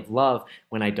worthy of love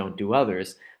when I don't do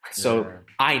others. So Yeah,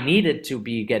 I needed to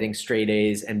be getting straight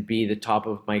A's and be the top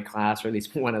of my class, or at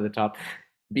least one of the top,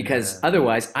 because yeah,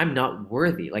 otherwise I'm not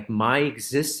worthy. Like my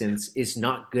existence is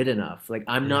not good enough. Like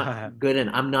I'm not yeah, good and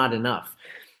I'm not enough.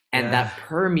 And yeah. that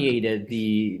permeated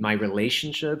my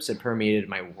relationships. It permeated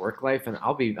my work life. And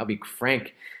I'll be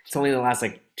frank. It's only in the last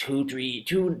like 2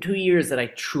 years that I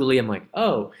truly am like,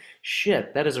 oh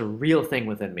shit, that is a real thing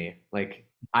within me. Like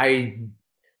I Mhm.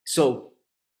 so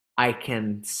I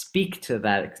can speak to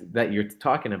that you're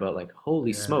talking about. Like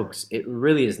holy Yeah, smokes, it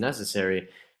really is necessary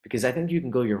because I think you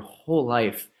can go your whole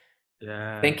life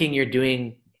yeah. thinking you're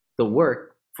doing the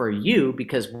work for you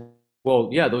because, well,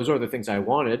 yeah, those are the things I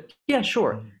wanted. Yeah,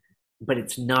 sure, Mhm. but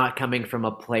it's not coming from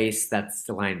a place that's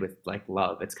aligned with like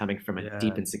love. It's coming from a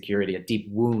deep Yeah, insecurity, a deep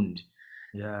wound.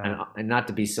 yeah. And not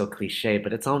to be so cliche,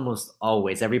 but it's almost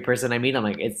always every person I meet. I'm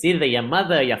like, it's either your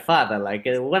mother or your father. Like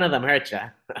one of them hurt you.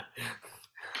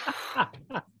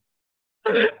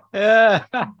 Yeah.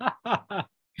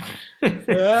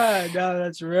 Yeah, no,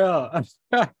 that's real.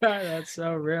 That's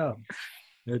so real.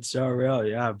 It's so real.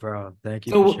 Yeah, bro. Thank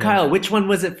you for So, sharing. Kyle, which one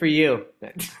was it for you?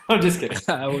 I'm just kidding.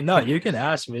 Well, no, you can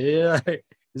ask me. Like,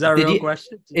 is that a Did real you?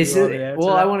 question? Do you Is want me to it? answer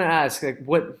Well, I that? want to ask, like,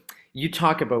 what you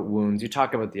talk about wounds, you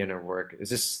talk about the inner work. Is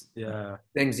this Yeah.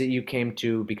 things that you came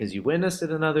to because you witnessed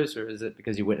it in others, or is it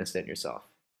because you witnessed it in yourself?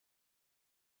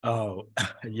 Oh,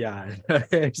 yeah.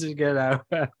 It's just gonna.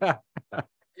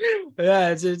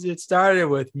 Yeah, it started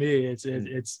with me.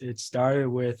 Mm, It started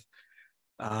with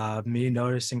me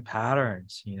noticing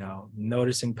patterns.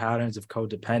 Noticing patterns of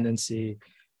codependency,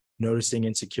 noticing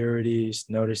insecurities,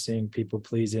 noticing people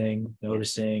pleasing, yeah.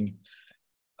 noticing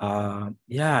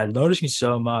yeah, noticing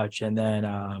so much, and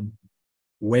then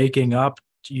waking up,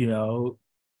 you know,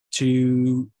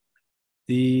 to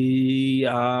the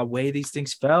way these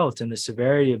things felt and the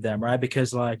severity of them, right?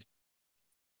 Because like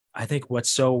I think what's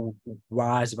so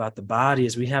wise about the body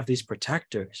is we have these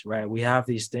protectors, right? We have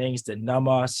these things that numb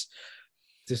us,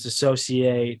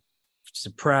 disassociate,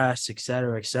 suppress, et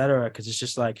cetera. Because it's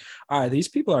just like, all right, these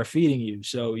people are feeding you,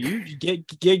 so you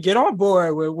get on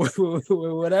board with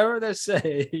whatever they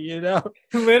say. This is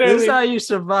Literally. how you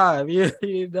survive.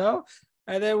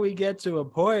 And then we get to a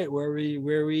point where the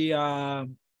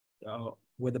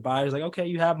body's like, okay,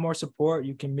 you have more support,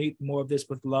 you can meet more of this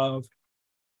with love.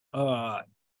 Uh,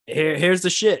 here's the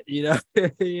shit, and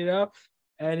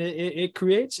it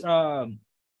creates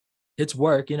it's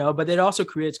work, but it also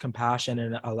creates compassion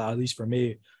and allow, at least for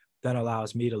me, that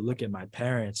allows me to look at my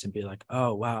parents and be like,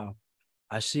 oh wow,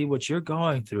 I see what you're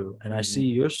going through, and I Hmm. see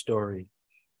your story,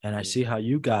 and I see how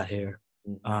you got here.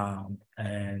 Hmm.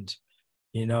 And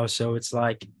so it's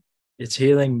like it's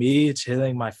healing me, it's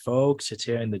healing my folks, it's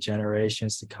healing the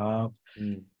generations to come.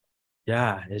 Mm.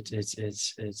 Yeah, it's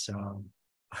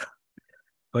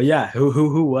but yeah,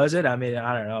 who was it? I mean,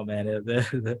 I don't know,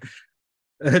 man.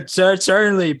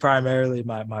 Certainly primarily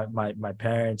my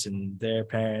parents and their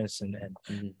parents, and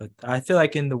Hmm. but I feel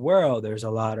like in the world there's a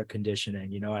lot of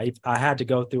conditioning. I had to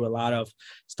go through a lot of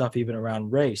stuff even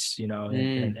around race,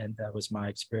 Mm. and that was my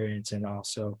experience, and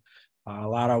also a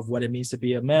lot of what it means to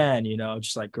be a man,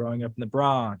 just like growing up in the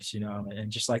Bronx,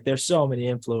 and just like there's so many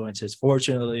influences.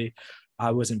 Fortunately,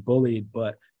 I wasn't bullied,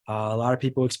 but a lot of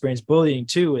people experience bullying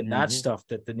too, and that's Hmm. stuff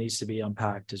that needs to be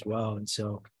unpacked as well. And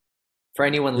so For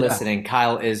anyone yeah. listening,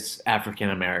 Kyle is African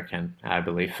American, I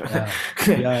believe. Yeah.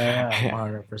 Yeah. Yeah.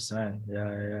 100%.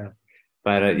 Yeah.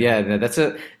 But Yeah. yeah, no, that's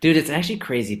a dude. It's actually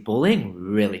crazy. Bullying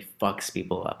really fucks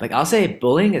people up. Like I'll say,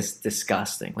 bullying is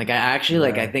disgusting. Like I actually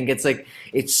like. I Yeah. think it's like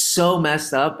it's so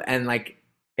messed up, and like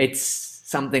it's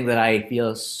something that I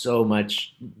feel so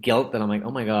much guilt that I'm like,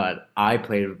 oh my god, I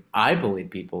bullied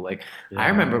people. Like I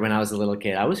remember Yeah. when I was a little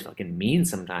kid, I was fucking mean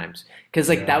sometimes because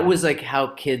like that Yeah. was like how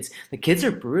kids. The kids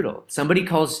are brutal. Somebody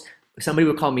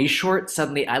would call me short,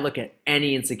 suddenly I look at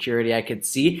any insecurity I could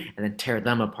see and then tear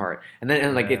them apart. And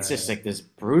like it's just Yeah. like this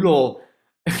brutal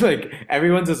like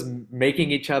everyone's just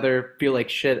making each other feel like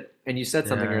shit. And you said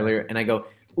something Yeah. earlier and I go,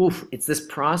 oof, it's this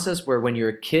process where when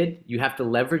you're a kid, you have to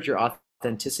leverage your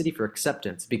authenticity for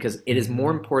acceptance because it is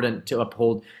more Mhm. important to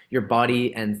uphold your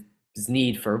body and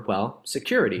need for, well,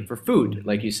 security, for food,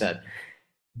 like Mhm. you said.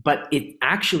 But it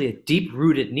actually a deep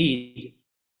rooted need.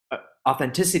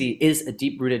 Authenticity is a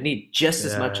deep rooted need just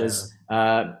as much Yeah. as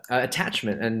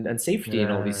attachment and safety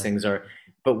and all these Yeah. things are.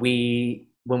 But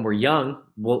when we're young,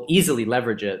 we'll easily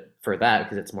leverage it for that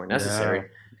because it's more Yeah. necessary.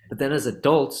 But then as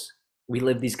adults, we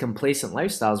live these complacent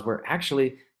lifestyles where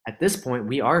actually at this point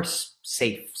we are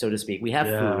safe, so to speak. We have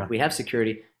food, Yeah. we have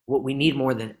security. What we need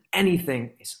more than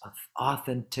anything is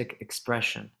authentic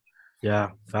expression.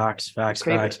 Yeah. Facts, We facts,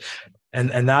 crave facts. it.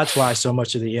 And that's why so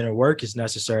much of the inner work is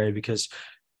necessary, because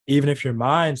even if your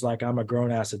mind's like, I'm a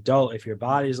grown ass adult, if your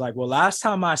body's like, well, last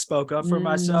time I spoke up for Mm,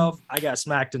 myself, I got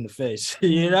smacked in the face,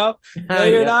 mm.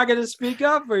 then you're Yeah. not going to speak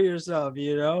up for yourself.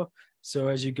 So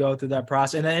as you go through that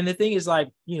process, and the thing is like,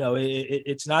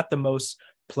 it's not the most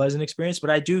pleasant experience, but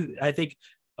I think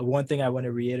one thing I want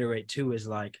to reiterate too is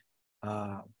like,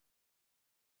 uh,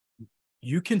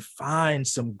 you can find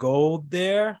some gold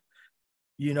there.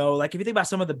 Like if you think about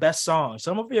some of the best songs,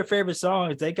 some of your favorite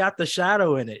songs, they got the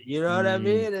shadow in it. You know what I Mm,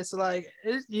 mean? It's like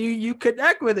you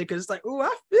connect with it because it's like, oh,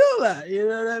 I feel that. You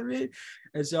know what I mean?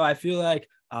 And so I feel like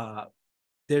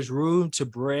there's room to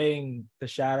bring the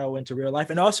shadow into real life,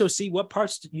 and also see what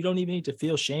parts you don't even need to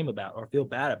feel shame about or feel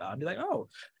bad about, and be like, oh,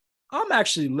 I'm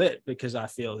actually lit because I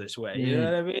feel this way. You know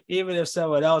what mm, I mean? Even if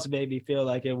someone else made me feel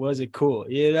like it wasn't cool,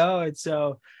 And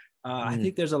so I mm.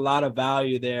 think there's a lot of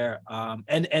value there.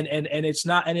 And it's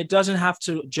not, and it doesn't have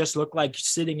to just look like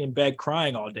sitting in bed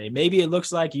crying all day. Maybe it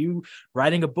looks like you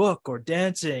writing a book or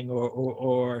dancing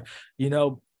or you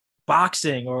know,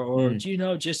 boxing or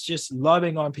Mm. just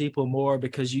loving on people more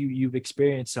because you've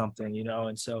experienced something,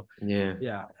 and so Yeah.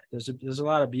 yeah, there's a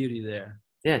lot of beauty there.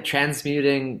 Yeah,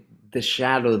 transmuting the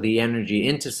shadow, the energy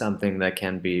into something that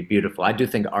can be beautiful. I do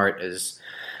think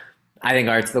I think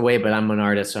art's the way, but I'm an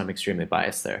artist, so I'm extremely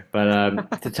biased there. But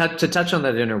to touch on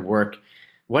that inner work,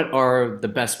 what are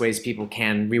the best ways people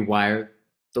can rewire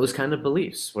those kind of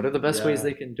beliefs? What are the best ways Yeah,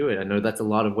 they can do it? I know that's a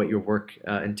lot of what your work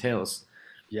entails.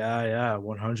 yeah,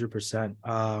 100%.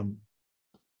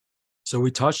 So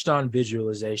we touched on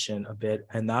visualization a bit,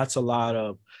 and that's a lot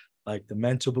of like the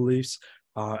mental beliefs.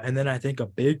 And then I think a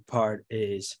big part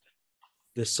is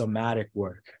the somatic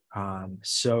work.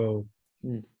 So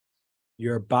Mm.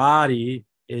 your body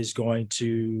is going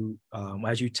to,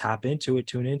 as you tap into it,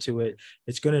 tune into it,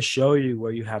 it's going to show you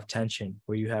where you have tension,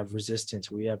 where you have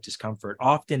resistance, where you have discomfort.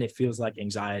 Often it feels like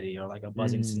anxiety or like a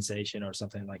buzzing Mm. sensation or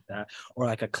something like that, or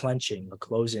like a clenching or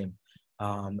closing.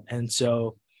 And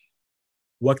so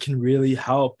what can really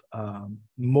help,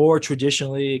 more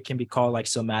traditionally it can be called like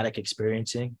somatic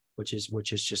experiencing, which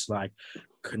is just like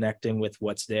connecting with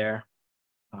what's there,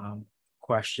 um,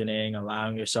 questioning,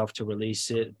 allowing yourself to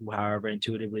release it however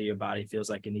intuitively your body feels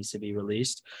like it needs to be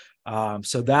released.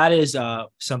 So that is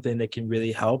something that can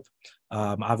really help.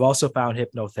 I've also found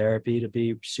hypnotherapy to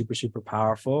be super, super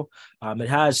powerful. It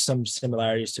has some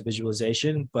similarities to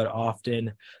visualization, but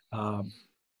often, um,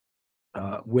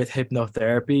 with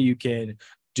hypnotherapy, you can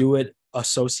do it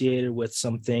associated with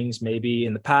some things maybe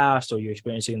in the past or you're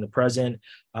experiencing in the present,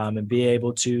 and be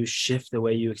able to shift the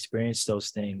way you experience those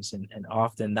things. And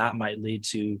often that might lead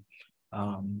to,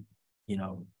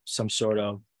 some sort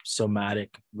of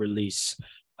somatic release.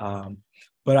 Um,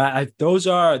 but those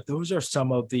are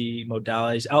some of the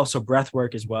modalities. Also, breath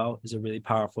work as well is a really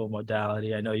powerful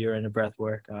modality. I know you're into breath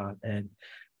work, and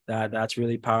that's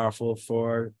really powerful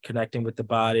for connecting with the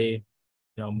body,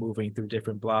 moving through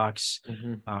different blocks,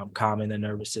 Hmm. calming the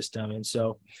nervous system. And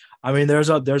so, I mean, there's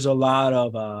a lot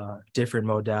of different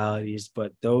modalities,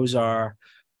 but those are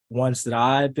ones that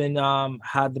I've been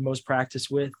had the most practice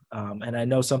with. And I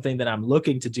know something that I'm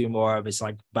looking to do more of is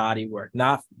like body work,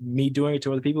 not me doing it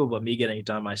to other people, but me getting it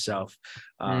done myself.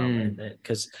 And Mm.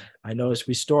 because I notice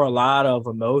we store a lot of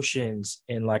emotions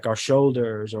in like our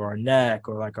shoulders or our neck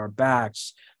or like our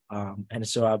backs. And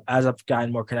so as I've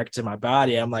gotten more connected to my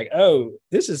body, I'm like, oh,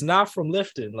 this is not from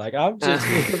lifting. Like I'm just,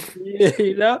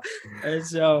 And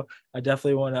so I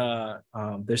definitely want to.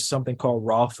 There's something called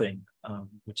rolfing,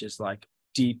 which is like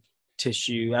deep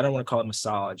tissue. I don't want to call it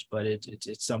massage, but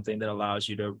it's something that allows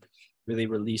you to really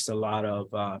release a lot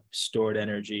of stored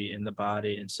energy in the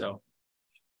body. And so,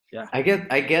 yeah, I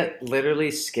get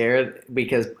literally scared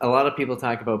because a lot of people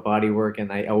talk about body work,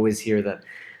 and I always hear that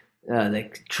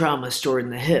like trauma stored in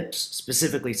the hips,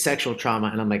 specifically sexual trauma.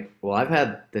 And I'm like, well, I've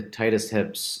had the tightest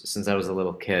hips since I was a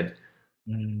little kid.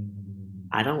 mm,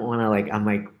 I don't want to like. I'm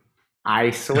like,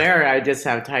 I swear I just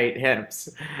have tight hips,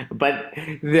 but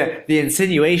the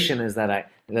insinuation is that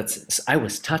I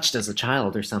was touched as a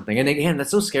child or something. And again,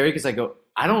 that's so scary because I go,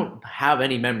 I don't have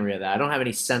any memory of that. I don't have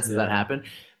any sense that yeah, happened.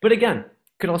 But again,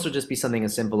 could also just be something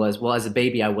as simple as, well, as a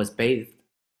baby, I was bathed.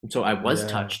 So I was yeah,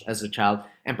 touched as a child,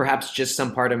 and perhaps just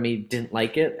some part of me didn't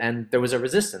like it, and there was a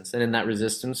resistance, and in that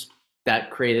resistance,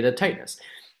 that created a tightness.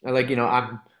 Like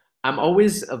I'm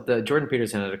always of the Jordan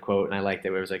Peterson had a quote, and I liked it,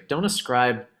 where it was like, "Don't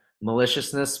ascribe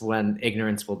maliciousness when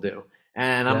ignorance will do."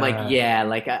 And I'm like, yeah, yeah,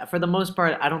 like for the most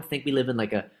part, I don't think we live in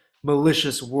like a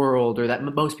malicious world or that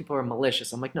most people are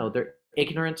malicious. I'm like, no, they're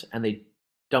ignorant and they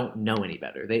don't know any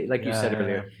better. They, like you said yeah,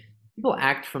 earlier, people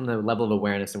act from the level of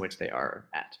awareness in which they are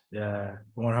at. yeah,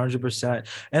 100%.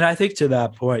 And I think to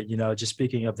that point, just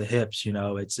speaking of the hips,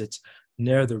 it's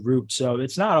near the root. So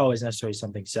it's not always necessarily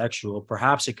something sexual.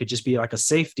 Perhaps it could just be like a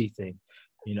safety thing,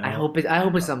 you know? I hope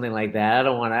it's something like that. I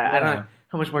don't want to. I don't. Yeah.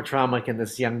 How much more trauma can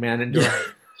this young man Yeah. endure?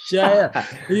 Yeah.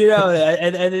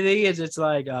 And the thing is, it's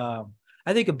like,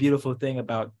 I think a beautiful thing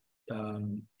about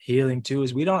healing too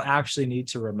is we don't actually need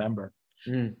to remember.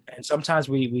 Mm. And sometimes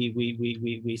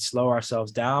we slow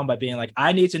ourselves down by being like,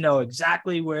 I need to know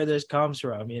exactly where this comes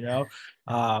from,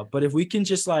 but if we can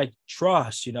just like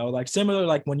trust, like similar,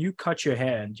 like when you cut your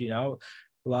hand,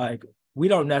 like we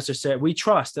don't necessarily, we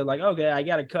trust that, like, okay, I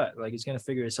got to cut, like it's going to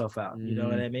figure itself out, you know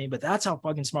what Mm. I mean? But that's how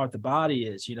fucking smart the body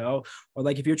is, or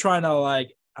like if you're trying to,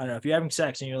 like, I don't know, if you're having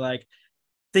sex and you're like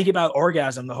thinking about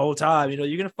orgasm the whole time,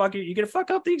 you're gonna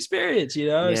fuck up the experience, so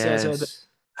Yes.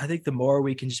 I think the more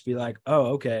we can just be like,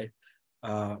 oh, okay,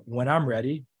 when I'm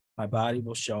ready, my body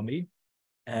will show me.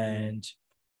 And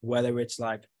whether it's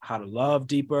like how to love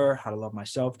deeper, how to love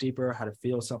myself deeper, how to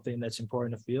feel something that's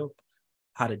important to feel,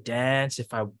 how to dance,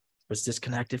 if I was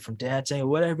disconnected from dancing or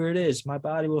whatever it is, my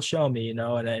body will show me, you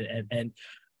know. And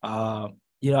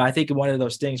you know, I think one of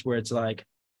those things where it's like,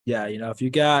 yeah, you know, if you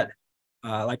got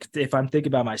like if I'm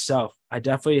thinking about myself, I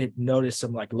definitely noticed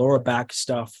some like lower back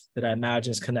stuff that I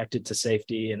imagine is connected to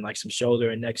safety, and like some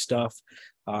shoulder and neck stuff.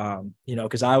 You know,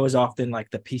 because I was often like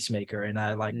the peacemaker, and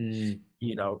I like, Mm.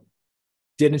 you know,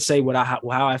 didn't say what I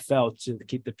how I felt to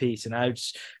keep the peace, and I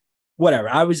just whatever.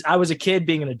 I was a kid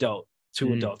being an adult, two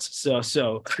Mm. adults.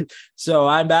 So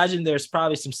I imagine there's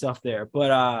probably some stuff there,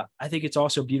 but I think it's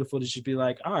also beautiful to just be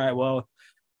like, all right, well,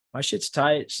 my shit's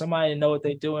tight. Somebody know what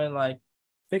they're doing. Like,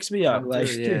 fix me up. Come Like,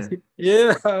 through,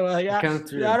 yeah. yeah, like Come I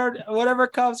through. don't, whatever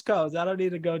comes. I don't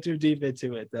need to go too deep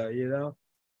into it though, you know?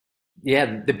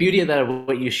 Yeah, the beauty of that, of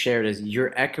what you shared, is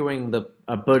you're echoing the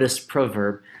a Buddhist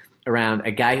proverb around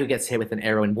a guy who gets hit with an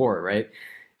arrow in war, right?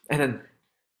 And then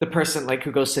the person like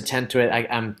who goes to tend to it,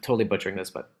 I'm totally butchering this,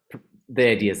 but the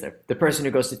idea is there. The person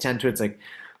who goes to tend to it's like,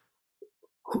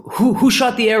 who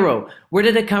shot the arrow? Where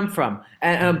did it come from?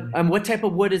 And what type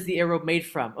of wood is the arrow made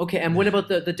from? Okay, and what about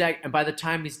the deck? And by the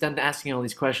time he's done asking all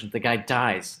these questions, the guy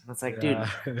dies. And it's like, dude,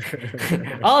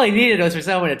 Yeah. all he needed was for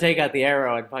someone to take out the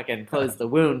arrow and fucking close the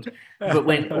wound. But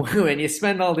when you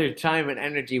spend all your time and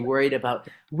energy worried about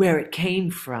where it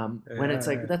came from, when it's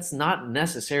like Yeah. that's not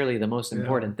necessarily the most Yeah.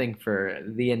 important thing for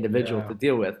the individual Yeah. to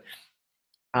deal with.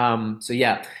 So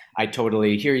yeah, I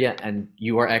totally hear you, and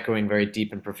you are echoing very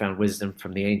deep and profound wisdom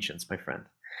from the ancients, my friend.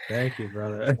 Thank you,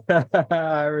 brother.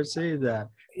 I received that.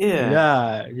 Yeah,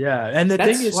 Yeah, yeah. And the thing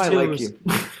that's is why I too like is, you.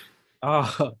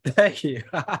 oh, thank you.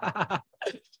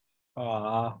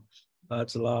 Oh,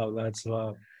 that's love. That's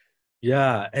love.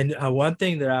 Yeah. And one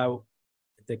thing that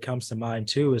comes to mind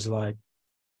too is like,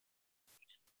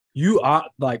 you are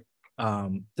like,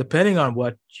 depending on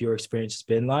what your experience has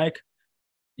been like,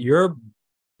 your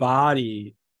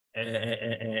body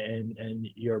and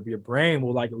your brain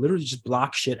will like literally just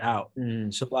block shit out.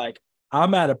 Mm, So like,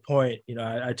 I'm at a point, you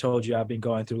know, I told you I've been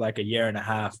going through like a year and a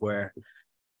half where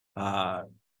uh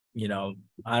you know,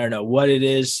 I don't know what it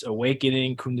is,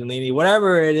 awakening, kundalini,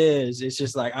 whatever it is, it's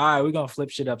just like, all right, we're gonna flip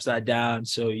shit upside down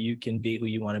so you can be who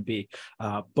you want to be.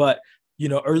 But you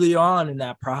know, early on in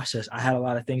that process, I had a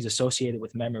lot of things associated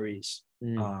with memories.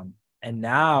 mm, And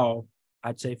now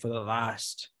I'd say for the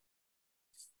last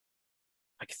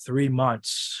like 3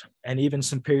 months, and even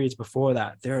some periods before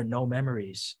that, there are no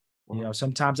memories. You wow. know,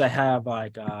 sometimes I have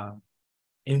like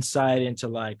insight into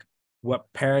like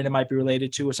what parent it might be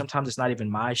related to, or sometimes it's not even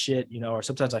my shit, you know, or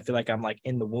sometimes I feel like I'm like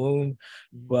in the womb,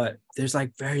 Mm, but there's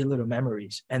like very little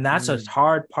memories. And that's a mm,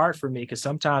 hard part for me, because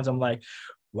sometimes I'm like,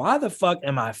 why the fuck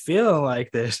am I feeling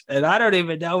like this? And I don't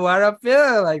even know what I'm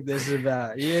feeling like this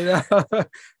about, you know?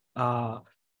 uh,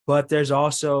 but there's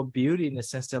also beauty in the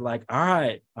sense that like, all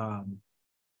right,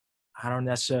 I don't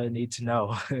necessarily need to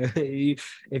know.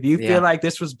 If you feel yeah. like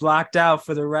this was blocked out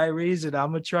for the right reason,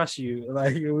 I'm gonna trust you.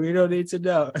 Like, we don't need to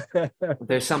know.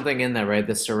 There's something in that, right?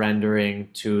 The surrendering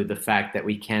to the fact that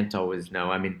we can't always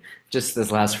know. I mean, just this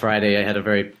last Friday, I had a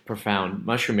very profound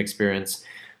mushroom experience,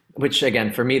 which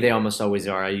again, for me, they almost always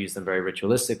are. I use them very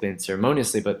ritualistically and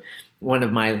ceremoniously. But one of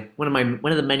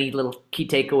the many little key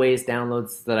takeaways,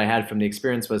 downloads that I had from the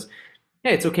experience was,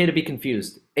 hey, it's okay to be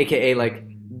confused. AKA, like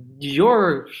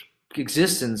your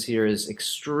existence here is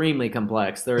extremely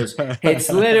complex. It's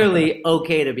literally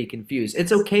okay to be confused.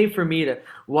 It's okay for me to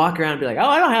walk around and be like, oh,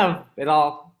 I don't have it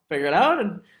all figured out.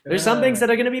 And there's some things Yeah,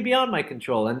 that are going to be beyond my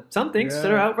control and some things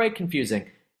that are yeah, outright confusing.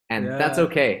 And that's yeah.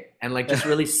 okay. And like just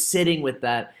really sitting with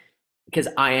that, because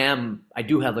I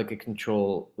do have like a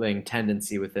controlling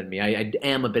tendency within me. I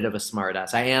am a bit of a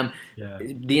smartass. I am Yeah,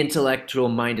 the intellectual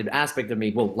minded aspect of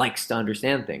me, well, likes to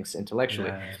understand things intellectually.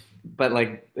 yeah, But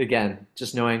like, again,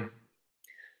 just knowing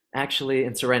actually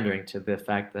and surrendering to the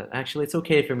fact that actually it's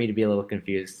okay for me to be a little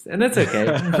confused. And that's okay.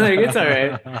 Like, it's all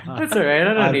right. That's all right. I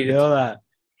don't I need it. feel that.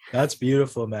 That's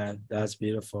beautiful, man. That's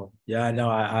beautiful. Yeah, I know.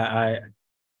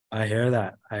 I hear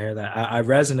that. I hear that. I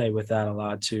resonate with that a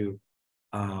lot too.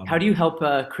 How Um, do you help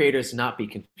creators not be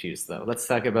confused, though? Let's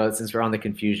talk about, since we're on the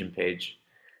confusion page.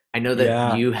 I know that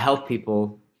yeah, you help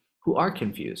people who are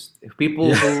confused, people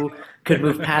yeah, who could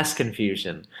move past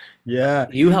confusion. yeah,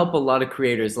 You help a lot of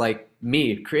creators like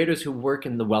me, creators who work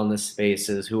in the wellness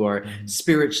spaces, who are mhm,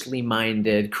 spiritually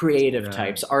minded, creative yeah,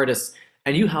 types, artists,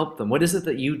 and you help them. What is it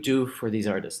that you do for these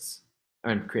artists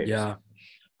and creators? yeah.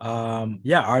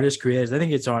 Yeah, artist, creators. I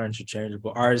think it's all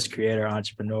interchangeable. Artist, creator,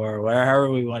 entrepreneur,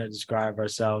 whatever we want to describe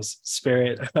ourselves.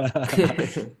 Spirit.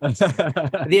 The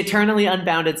eternally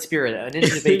unbounded spirit, an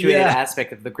individuated Yeah,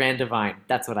 aspect of the grand divine.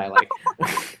 That's what I like.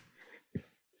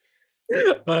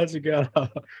 let's go.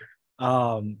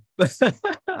 Um,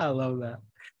 I love that.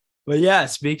 But yeah,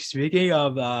 speaking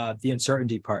of the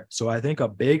uncertainty part, so I think a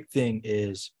big thing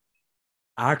is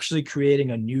actually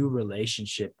creating a new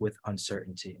relationship with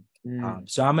uncertainty.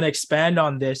 So I'm going to expand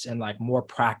on this and like more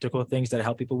practical things that I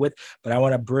help people with, but I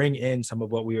want to bring in some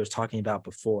of what we were talking about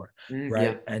before,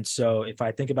 right? Yeah. And so if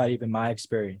I think about even my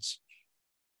experience,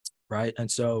 right?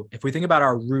 And so if we think about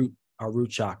our root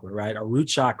chakra, right? Our root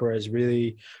chakra is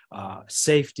really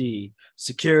safety,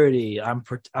 security. I'm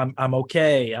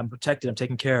okay. I'm protected. I'm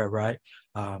taken care of, right?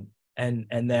 And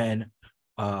then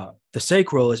the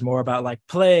sacral is more about like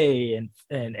play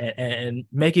and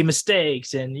making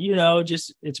mistakes, and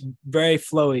just it's very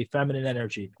flowy, feminine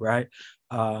energy, right?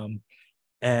 Um,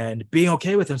 and being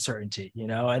okay with uncertainty,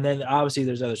 and then obviously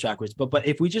there's other chakras, but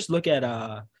if we just look at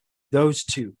those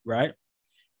two, right?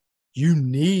 You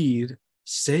need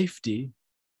safety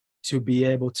to be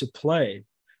able to play,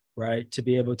 right? To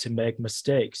be able to make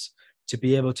mistakes, to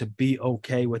be able to be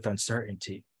okay with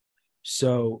uncertainty.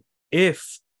 So,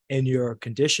 if in your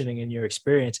conditioning, in your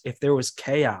experience, if there was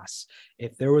chaos,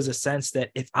 if there was a sense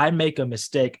that if I make a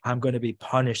mistake, I'm going to be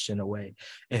punished in a way,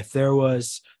 if there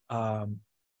was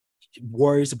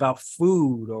worries about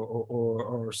food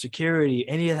or security,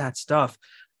 any of that stuff,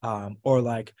 or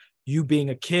like you being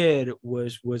a kid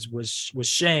was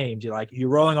shamed. You're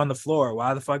rolling on the floor.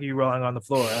 Why the fuck are you rolling on the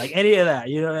floor? Like any of that,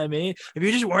 you know what I mean? If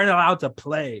you just weren't allowed to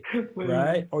play,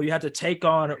 right? Or you had to take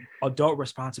on adult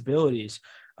responsibilities,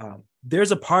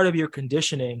 there's a part of your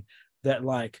conditioning that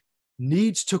like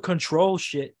needs to control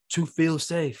shit to feel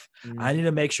safe. I need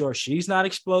to make sure she's not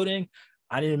exploding.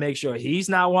 I need to make sure he's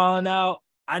not wilding out.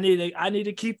 I need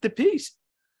to keep the peace.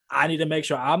 I need to make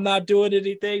sure I'm not doing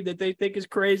anything that they think is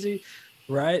crazy,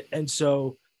 right? And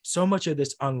so much of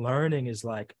this unlearning is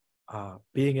like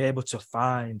being able to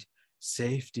find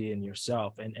safety in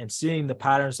yourself and seeing the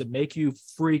patterns that make you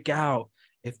freak out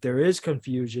if there is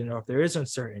confusion or if there is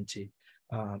uncertainty,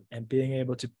 and being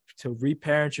able to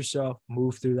reparent yourself,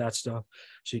 move through that stuff,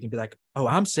 so you can be like, oh,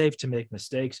 I'm safe to make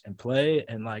mistakes and play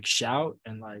and like shout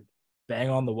and like bang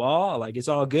on the wall, like it's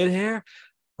all good here,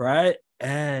 right?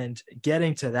 And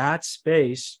getting to that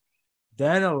space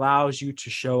then allows you to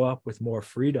show up with more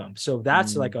freedom. So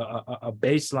that's like a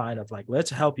baseline of like, let's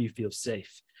help you feel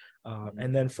safe.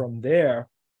 And then from there,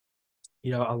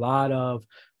 a lot of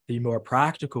the more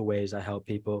practical ways I help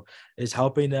people is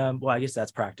helping them. Well, I guess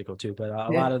that's practical too, but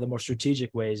a lot of the more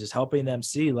strategic ways is helping them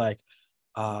see like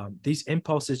these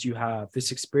impulses you have,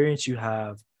 this experience you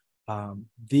have,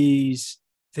 these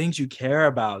things you care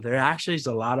about. There actually is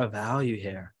a lot of value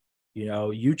here.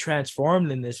 You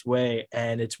transformed in this way,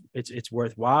 and it's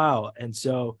worthwhile. And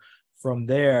so from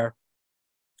there,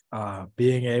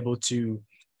 being able to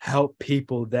help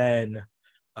people then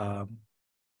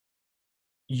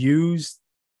use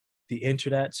the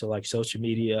internet, so like social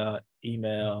media,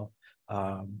 email,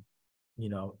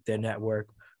 their network,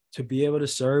 to be able to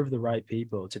serve the right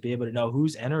people, to be able to know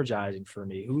who's energizing for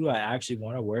me, who do I actually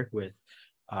want to work with,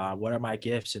 what are my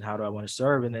gifts and how do I want to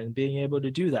serve, and then being able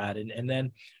to do that. And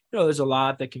then there's a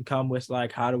lot that can come with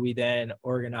like, how do we then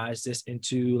organize this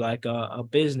into like a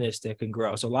business that can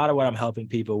grow? So a lot of what I'm helping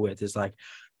people with is like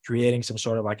creating some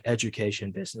sort of like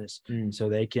education business, so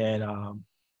they can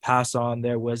pass on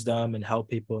their wisdom and help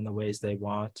people in the ways they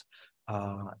want.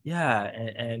 And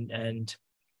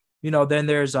then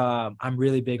there's I'm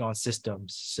really big on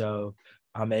systems, so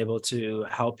I'm able to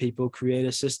help people create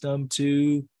a system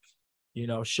to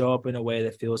show up in a way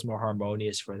that feels more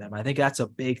harmonious for them. I think that's a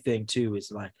big thing too, is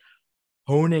like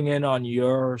honing in on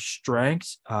your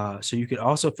strengths, so you can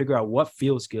also figure out what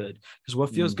feels good, because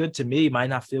what feels good to me might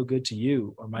not feel good to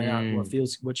you, or might not,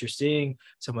 what you're seeing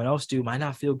someone else do might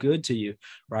not feel good to you,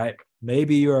 right?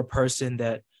 Maybe you're a person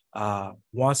that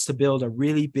wants to build a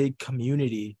really big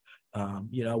community,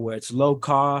 where it's low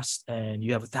cost and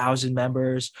you have 1,000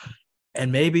 members.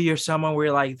 And maybe you're someone where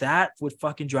you're like, that would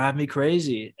fucking drive me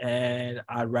crazy, and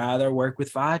I'd rather work with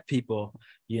 5 people,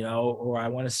 or I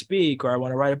want to speak, or I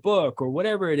want to write a book, or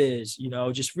whatever it is,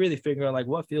 just really figuring like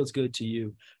what feels good to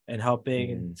you, and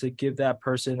helping to give that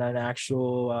person an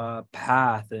actual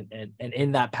path, and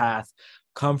in that path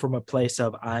come from a place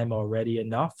of I'm already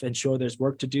enough. And sure, there's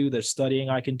work to do, there's studying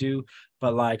I can do,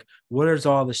 but like, what is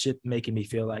all the shit making me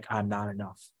feel like I'm not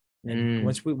enough? And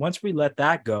once we let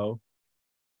that go,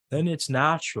 then it's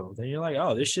natural. Then you're like,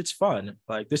 oh, this shit's fun.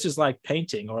 Like, this is like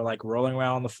painting or like rolling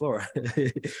around on the floor.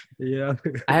 Yeah.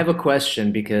 I have a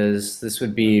question, because this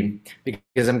would be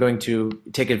because I'm going to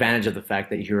take advantage of the fact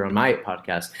that you're on my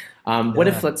podcast. What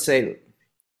if, Yeah. let's say,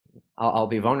 I'll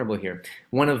be vulnerable here.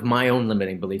 One of my own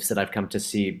limiting beliefs that I've come to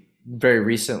see very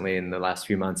recently in the last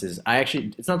few months is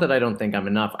it's not that I don't think I'm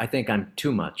enough. I think I'm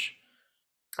too much.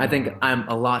 I think I'm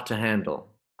a lot to handle.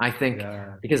 I think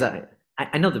Yeah, because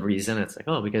I know the reason. It's like,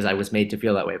 oh, because I was made to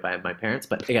feel that way by my parents.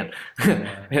 But again,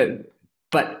 yeah,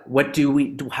 but what do we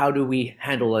do? How do we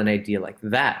handle an idea like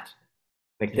that?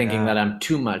 Like thinking that yeah, I'm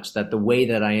too much, that the way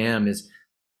that I am is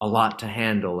a lot to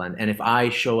handle. And if I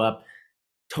show up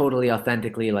totally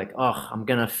authentically, like, oh, I'm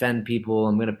gonna offend people,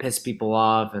 I'm gonna piss people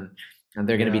off, and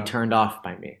they're gonna be yeah, turned off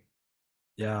by me.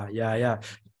 yeah, yeah,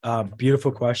 yeah.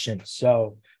 Beautiful question.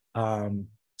 Um,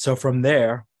 so from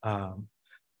there,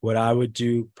 what I would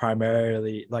do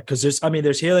primarily, like, because there's, I mean,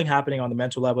 there's healing happening on the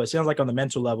mental level. It sounds like on the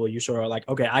mental level, you sort of like,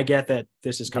 okay, I get that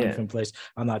this is coming Yeah. from a place.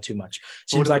 I'm not too much.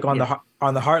 But what Seems like about yeah?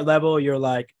 on the heart level, you're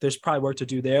like, there's probably work to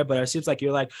do there, but it seems like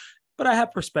you're like, but I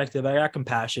have perspective, I got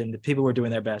compassion. The people were doing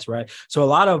their best, right? So a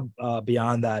lot of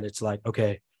beyond that, it's like,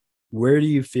 okay, where do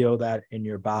you feel that in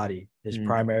your body is Mm,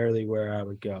 primarily where I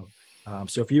would go.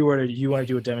 So if you were to, you want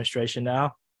to do a demonstration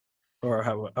now, or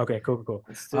how? Okay, cool, cool, cool.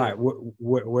 let's All do right,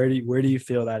 it. where do you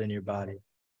feel that in your body?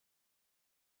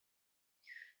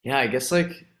 Yeah, I guess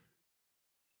like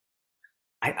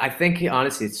I think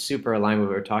honestly it's super aligned with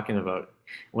what we're talking about.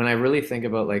 When I really think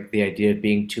about like the idea of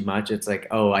being too much, it's like,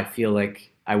 oh, I feel like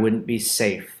I wouldn't be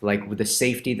safe. Like with the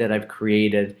safety that I've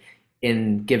created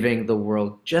in giving the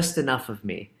world just enough of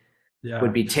me would Yeah,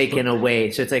 be but taken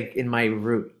away. So it's like in my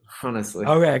root, honestly.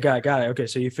 okay, got it. Okay,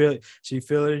 so you feel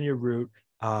it in your root.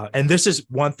 And this is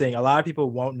one thing a lot of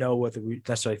people won't know what the root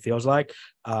necessarily feels like.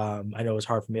 I know it's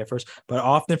hard for me at first, but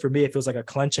often for me, it feels like a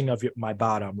clenching of my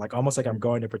bottom, like almost like I'm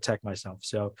going to protect myself.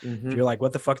 So if you're Mm-hmm. like,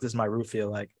 what the fuck does my root feel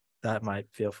like? That might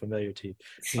feel familiar to you.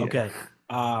 Yeah. Okay.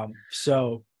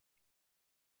 So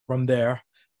from there,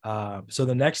 so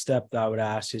the next step that I would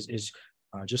ask is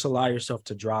just allow yourself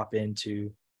to drop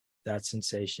into that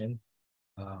sensation,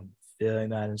 um, feeling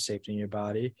that in safety in your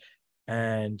body.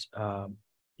 And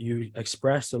you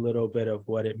expressed a little bit of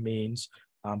what it means,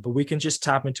 but we can just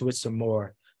tap into it some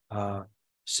more. Uh,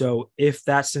 so if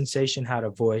that sensation had a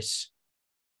voice,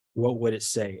 what would it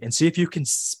say? And see if you can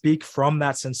speak from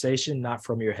that sensation, not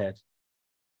from your head.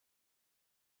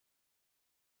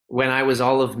 When I was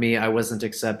all of me, I wasn't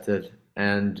accepted,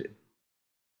 and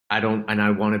I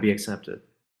want to be accepted.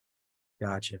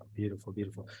 Gotcha. Beautiful,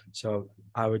 beautiful. So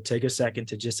I would take a second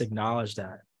to just acknowledge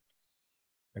that,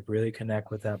 like really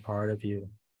connect with that part of you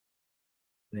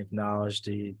and acknowledge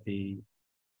the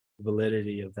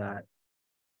validity of that.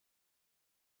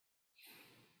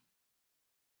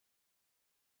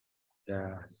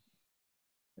 Yeah.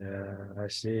 Yeah, I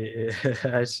see.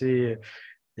 I see.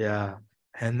 Yeah.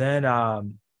 And then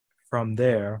from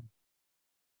there,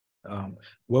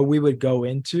 what we would go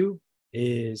into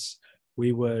is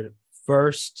we would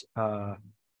first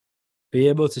be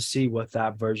able to see what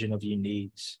that version of you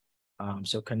needs.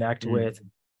 So connect Mm, with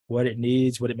what it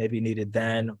needs, what it maybe needed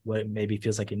then, what it maybe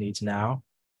feels like it needs now,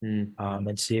 mm,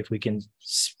 and see if we can,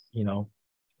 you know,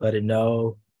 let it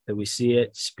know that we see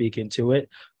it, speak into it.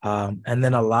 And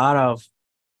then a lot of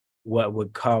what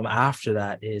would come after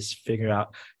that is figuring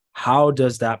out how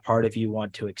does that part of you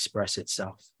want to express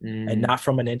itself, and mm, not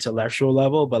from an intellectual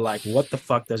level, but like what the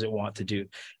fuck does it want to do?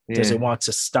 Does yeah. it want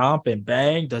to stomp and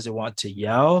bang? Does it want to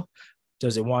yell?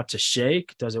 Does it want to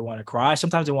shake? Does it want to cry?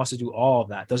 Sometimes it wants to do all of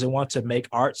that. Does it want to make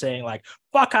art saying like,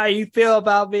 fuck how you feel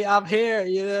about me, I'm here,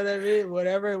 you know what I mean?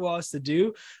 Whatever it wants to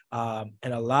do, and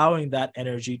allowing that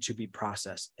energy to be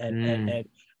processed. And Mm,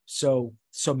 so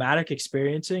somatic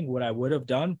experiencing, what I would have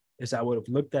done is I would have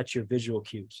looked at your visual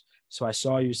cues. So I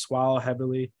saw you swallow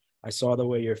heavily. I saw the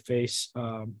way your face,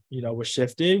 was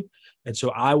shifting. And so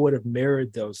I would have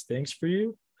mirrored those things for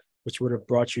you, which would have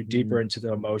brought you deeper mm, into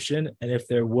the emotion. And if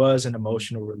there was an mm,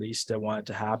 emotional release that wanted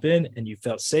to happen and you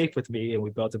felt safe with me and we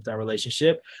built up that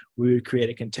relationship, we would create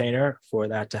a container for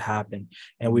that to happen.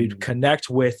 And we'd mm, connect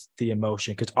with the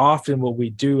emotion. Because often what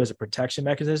we do as a protection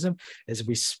mechanism is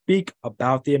we speak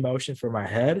about the emotion from our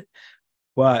head,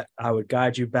 but I would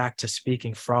guide you back to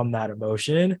speaking from that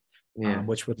emotion, yeah.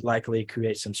 which would likely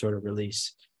create some sort of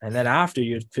release. And then after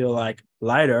you'd feel like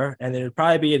lighter, and then it'd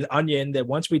probably be an onion that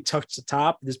once we touch the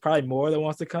top, there's probably more that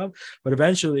wants to come. But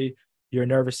eventually your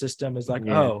nervous system is like,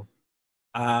 Yeah. oh,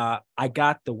 I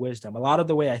got the wisdom. A lot of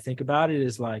the way I think about it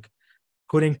is like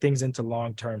putting things into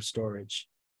long-term storage.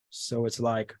 So it's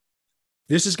like,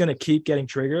 this is going to keep getting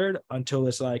triggered until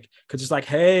it's like, because it's like,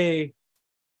 hey,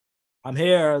 I'm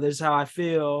here. This is how I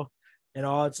feel. And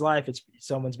all its life, it's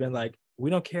someone's been like,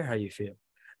 we don't care how you feel.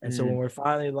 And so when Mm, we're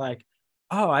finally like,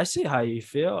 oh, I see how you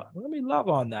feel. Let me love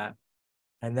on that.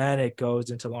 And then it goes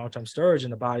into long-term storage,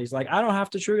 and the body's like, I don't have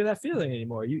to trigger that feeling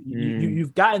anymore. mm,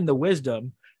 You've gotten the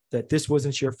wisdom that this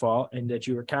wasn't your fault and that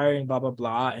you were carrying blah blah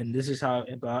blah, and this is how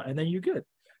blah, and then you're good.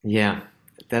 yeah.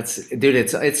 That's dude,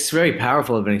 it's very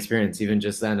powerful of an experience even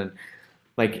just then. And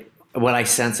like what I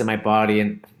sense in my body.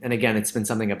 And again, it's been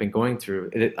something I've been going through.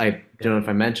 I don't know if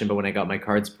I mentioned, but when I got my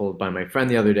cards pulled by my friend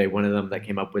the other day, one of them that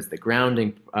came up was the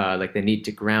grounding, like the need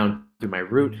to ground through my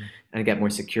root Mhm. and get more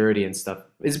security and stuff.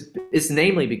 Is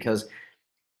namely because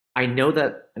I know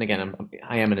that, and again,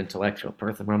 I am an intellectual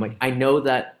person where I'm like, I know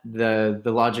that the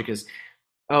logic is,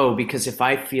 oh, because if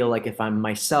I feel like if I'm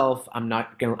myself, I'm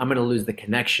gonna lose the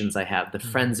connections I have, the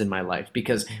Mhm. friends in my life.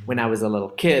 Because when I Mhm. was a little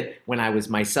kid, when I was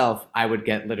myself, I would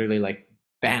get literally like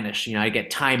banished. I get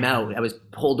time out. I Mhm. was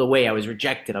pulled away. I was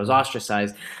rejected. I was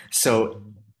ostracized. So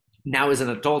Mhm. now as an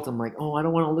adult, I'm like, oh, I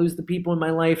don't want to lose the people in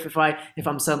my life if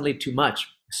I'm suddenly too much.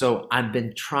 So I've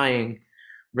been trying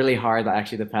really hard,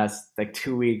 actually, the past like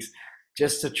 2 weeks,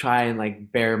 just to try and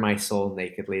like bare my soul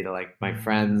nakedly to like my Mhm.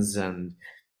 friends and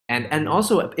Mhm.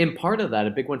 also in part of that, a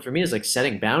big one for me is like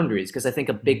setting boundaries because I think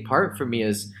a big part for me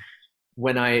is Mhm.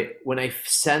 when I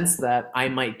sense that I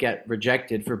might get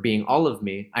rejected for being all of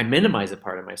me, I minimize a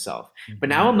part of myself. But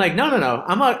now Mhm. I'm like, no, no, no.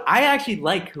 I actually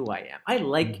like who I am. I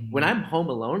like when Mhm. I'm home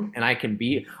alone and I can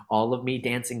be all of me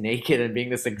dancing naked and being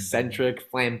this Mhm. eccentric,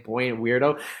 flamboyant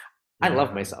weirdo. I love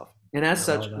Yeah, myself. And as I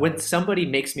such, love when that. somebody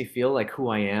makes me feel like who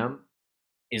I am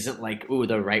isn't like, ooh,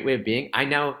 the right way of being, I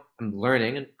now am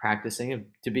learning and practicing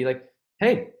to be like,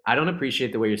 hey, I don't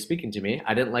appreciate the way you're speaking to me.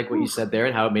 I didn't like what you Oof. said there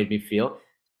and how it made me feel.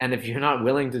 And if you're not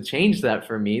willing to change that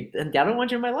for me, then I don't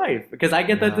want you in my life because I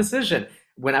get that Yeah, decision.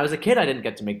 When I was a kid, I didn't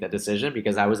get to make that decision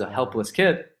because I was a yeah, helpless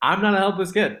kid. I'm not a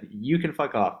helpless kid. You can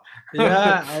fuck off.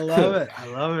 yeah. I love it. I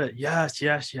love it. Yes,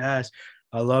 yes, yes.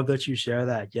 I love that you share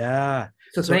that. Yeah.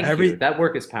 So So thank you. every That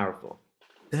work is powerful.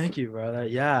 Thank you, brother.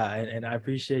 Yeah, and I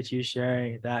appreciate you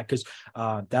sharing that because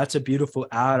that's a beautiful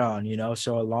add-on, you know.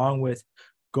 So along with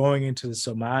going into the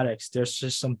somatics, there's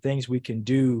just some things we can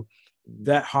do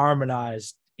that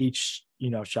harmonize each,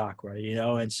 chakra,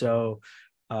 and so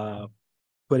uh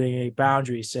putting a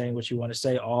boundary, saying what you want to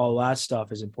say, all that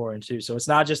stuff is important too. So it's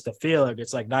not just the feeling,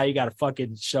 it's like now you got to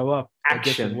fucking show up a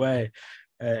different Action. way.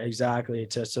 Exactly.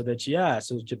 So that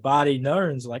your body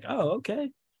learns like, oh,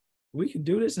 okay, we can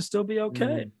do this and still be okay.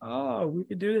 Mm. Oh, we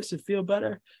can do this and feel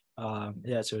better.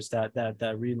 Yeah, so it's that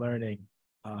relearning.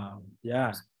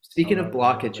 Yeah, I Speaking of love it. I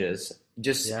love it. blockages,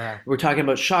 just Yeah. we're talking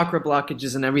about chakra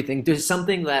blockages and everything. There's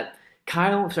something that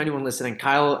Kyle, for anyone listening,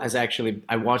 Kyle has actually,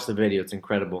 I watched the video, it's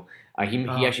incredible. He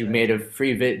Oh, actually thank made a you.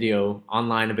 free video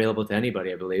online available to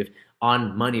anybody, I believe,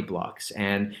 on money blocks.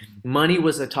 And money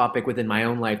was a topic within my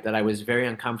own life that I was very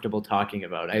uncomfortable talking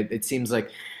about. It seems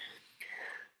like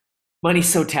money's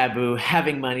so taboo,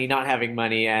 having money, not having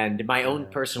money, and my own Yeah,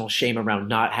 personal shame around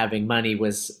not having money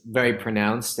was very yeah.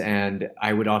 pronounced. And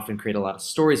I would often create a lot of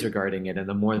stories regarding it. And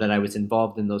the more that I was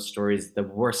involved in those stories, the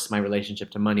worse my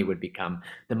relationship to money would become.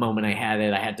 The moment I had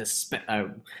it, I had to spend, I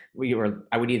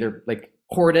would either like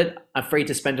hoard it, afraid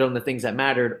to spend it on the things that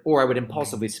mattered, or I would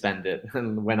impulsively Mhm, spend it.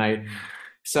 And mhm.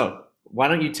 so why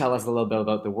don't you tell us a little bit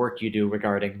about the work you do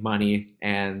regarding money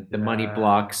and the money Yeah,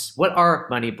 blocks? What are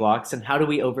money blocks and how do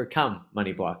we overcome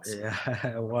money blocks? yeah,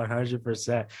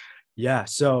 100%. Yeah,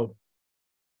 so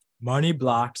money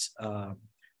blocks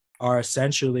are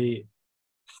essentially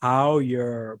how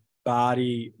your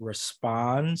body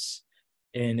responds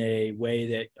in a way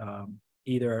that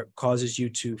either causes you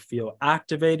to feel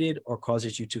activated or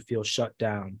causes you to feel shut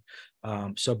down.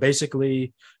 So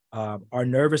basically, our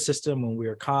nervous system, when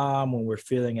we're calm, when we're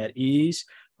feeling at ease,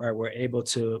 right, we're able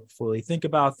to fully think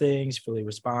about things, fully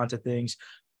respond to things.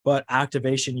 But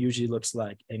activation usually looks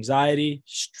like anxiety,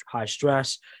 high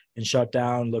stress, and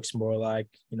shutdown looks more like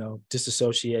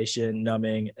disassociation,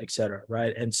 numbing, etc.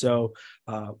 Right, and so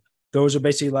uh, those are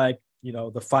basically like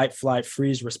the fight, flight,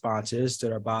 freeze responses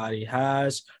that our body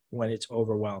has when it's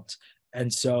overwhelmed,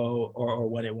 and so or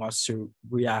when it wants to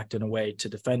react in a way to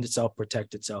defend itself,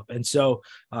 protect itself. And so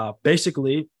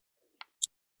basically,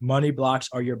 money blocks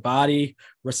are your body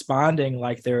responding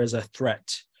like there is a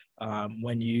threat.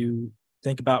 When you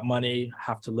think about money,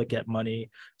 have to look at money.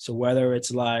 So whether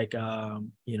it's like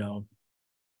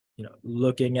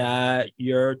looking at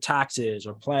your taxes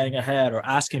or planning ahead or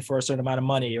asking for a certain amount of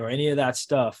money or any of that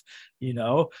stuff,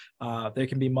 there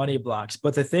can be money blocks.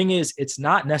 But the thing is, it's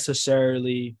not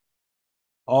necessarily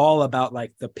all about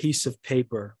like the piece of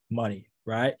paper money,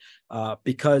 right?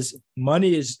 Because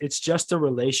money it's just a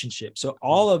relationship. So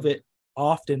all of it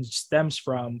often stems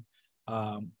from,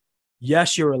 um,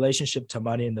 yes, your relationship to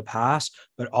money in the past,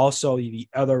 but also the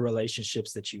other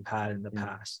relationships that you've had in the Mm,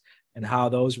 past and how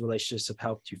those relationships have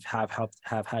helped you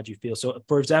have had you feel. So,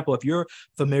 for example, if you're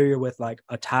familiar with like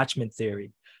attachment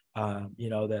theory,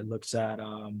 that looks at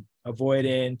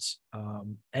avoidant,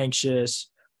 anxious,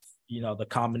 the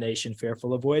combination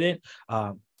fearful avoidant.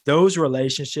 those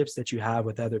relationships that you have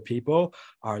with other people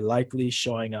are likely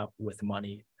showing up with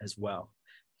money as well.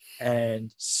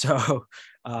 And so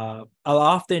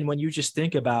often when you just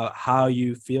think about how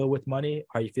you feel with money,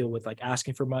 how you feel with like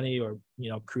asking for money, or,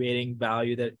 creating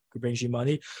value that brings you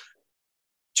money,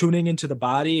 tuning into the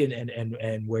body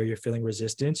and where you're feeling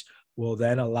resistance will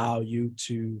then allow you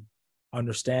to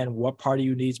understand what part of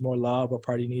you needs more love, what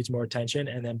part of you needs more attention,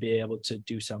 and then be able to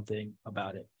do something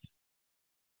about it.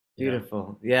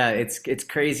 Beautiful. Yeah, it's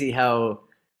crazy how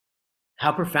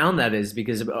profound that is,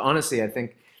 because honestly, I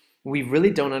think we really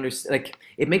don't understand. Like,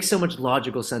 it makes so much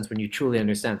logical sense when you truly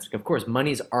understand. It's like, of course, money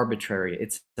is arbitrary.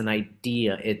 It's an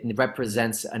idea. It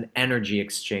represents an energy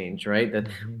exchange, right? That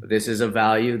Mm-hmm. this is a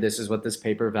value. This is what this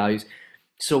paper values.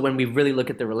 So when we really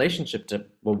look at the relationship to,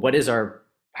 well, what is our,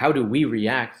 how do we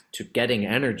react to getting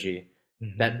energy?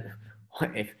 That,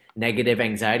 Mm-hmm. if negative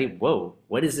anxiety, whoa,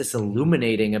 what is this Mm-hmm.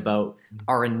 illuminating about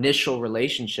our initial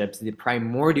relationships, the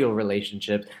primordial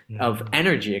relationships of Mm-hmm.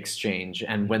 energy exchange?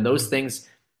 And when those Mm-hmm. things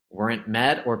weren't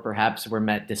met, or perhaps were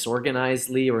met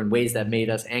disorganizedly or in ways that made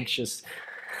Mm-hmm. us anxious,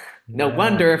 no Yeah.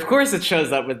 wonder, of course, it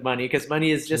shows up with money, because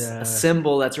money is just a Yeah.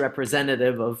 symbol that's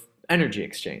representative of energy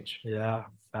exchange. Yeah.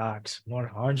 Facts.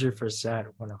 100%.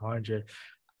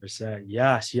 100%.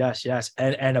 Yes. Yes. Yes.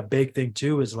 And a big thing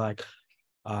too is like,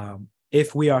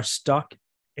 if we are stuck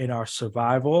in our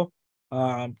survival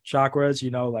chakras,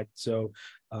 like, so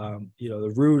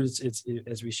the root is,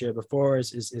 as we shared before,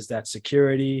 is that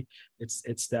security.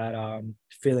 It's that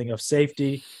feeling of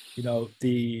safety.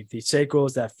 The sacral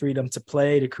is that freedom to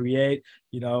play, to create.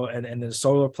 And the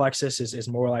solar plexus is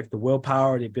more like the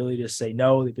willpower, the ability to say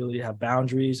no, the ability to have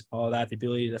boundaries, all that, the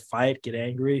ability to fight, get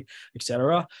angry,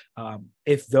 etc.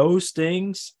 If those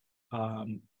things,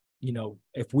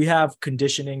 if we have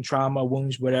conditioning, trauma,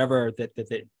 wounds, whatever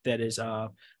that is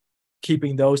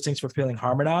keeping those things from feeling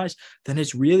harmonized, then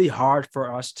it's really hard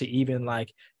for us to even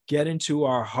like get into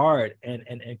our heart and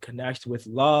connect with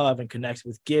love and connect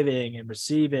with giving and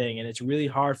receiving. And it's really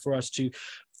hard for us to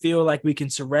feel like we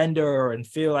can surrender and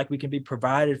feel like we can be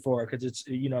provided for, because it's,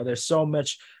 there's so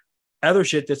much other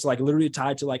shit that's like literally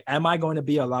tied to like, am I going to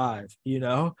be alive?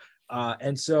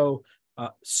 And so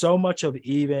much of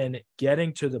even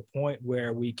getting to the point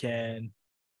where we can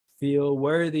feel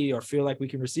worthy or feel like we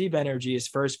can receive energy is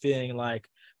first feeling like,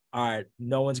 all right,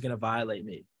 no one's going to violate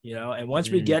me, and once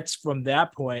we Mm, get from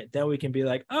that point, then we can be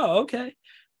like, oh, okay,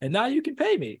 and now you can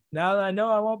pay me now that I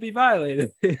know I won't be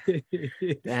violated.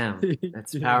 damn,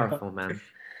 that's you know powerful, man.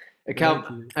 Thank Cal,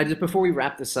 you. I just, before we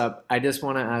wrap this up, I just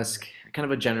want to ask kind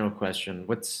of a general question.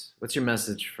 What's your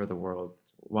message for the world?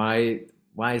 Why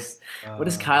what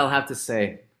does uh Kyle have to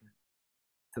say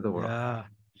to the world? yeah.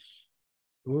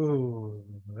 Ooh,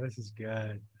 this is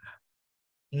good.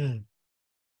 Mm.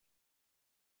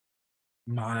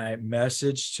 My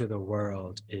message to the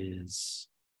world is,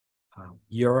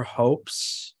 your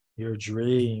hopes, your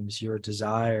dreams, your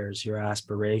desires, your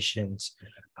aspirations,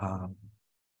 um,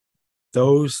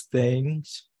 those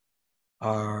things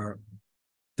are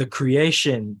the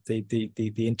creation, the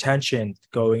intention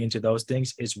going into those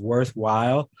things is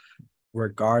worthwhile,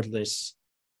 regardless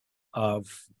of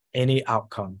any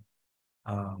outcome,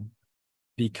 um,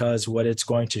 because what it's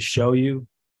going to show you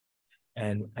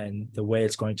and the way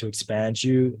it's going to expand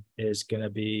you is going to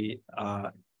be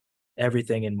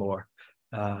everything and more.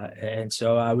 And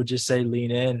so I would just say lean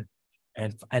in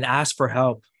and ask for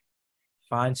help,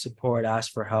 find support,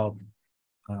 ask for help.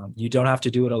 You don't have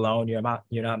to do it alone. You're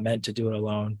not meant to do it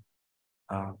alone.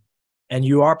 Uh, and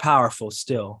you are powerful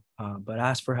still, but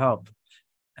ask for help.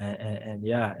 And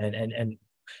yeah,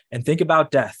 and think about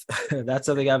death. That's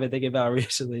something I've been thinking about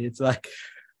recently. It's like,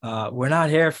 we're not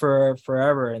here for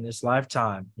forever in this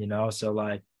lifetime, so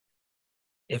like,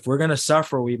 if we're gonna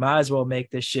suffer, we might as well make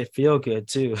this shit feel good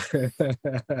too.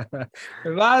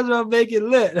 We might as well make it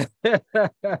lit.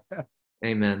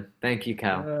 Amen. Thank you,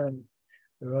 Cal.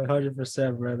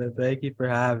 100%, brother. Thank you for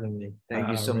having me. Thank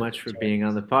you I so really much for enjoyed being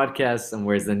on this. the podcast. And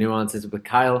Where's the Nuances with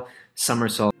Kyle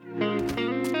Somersall.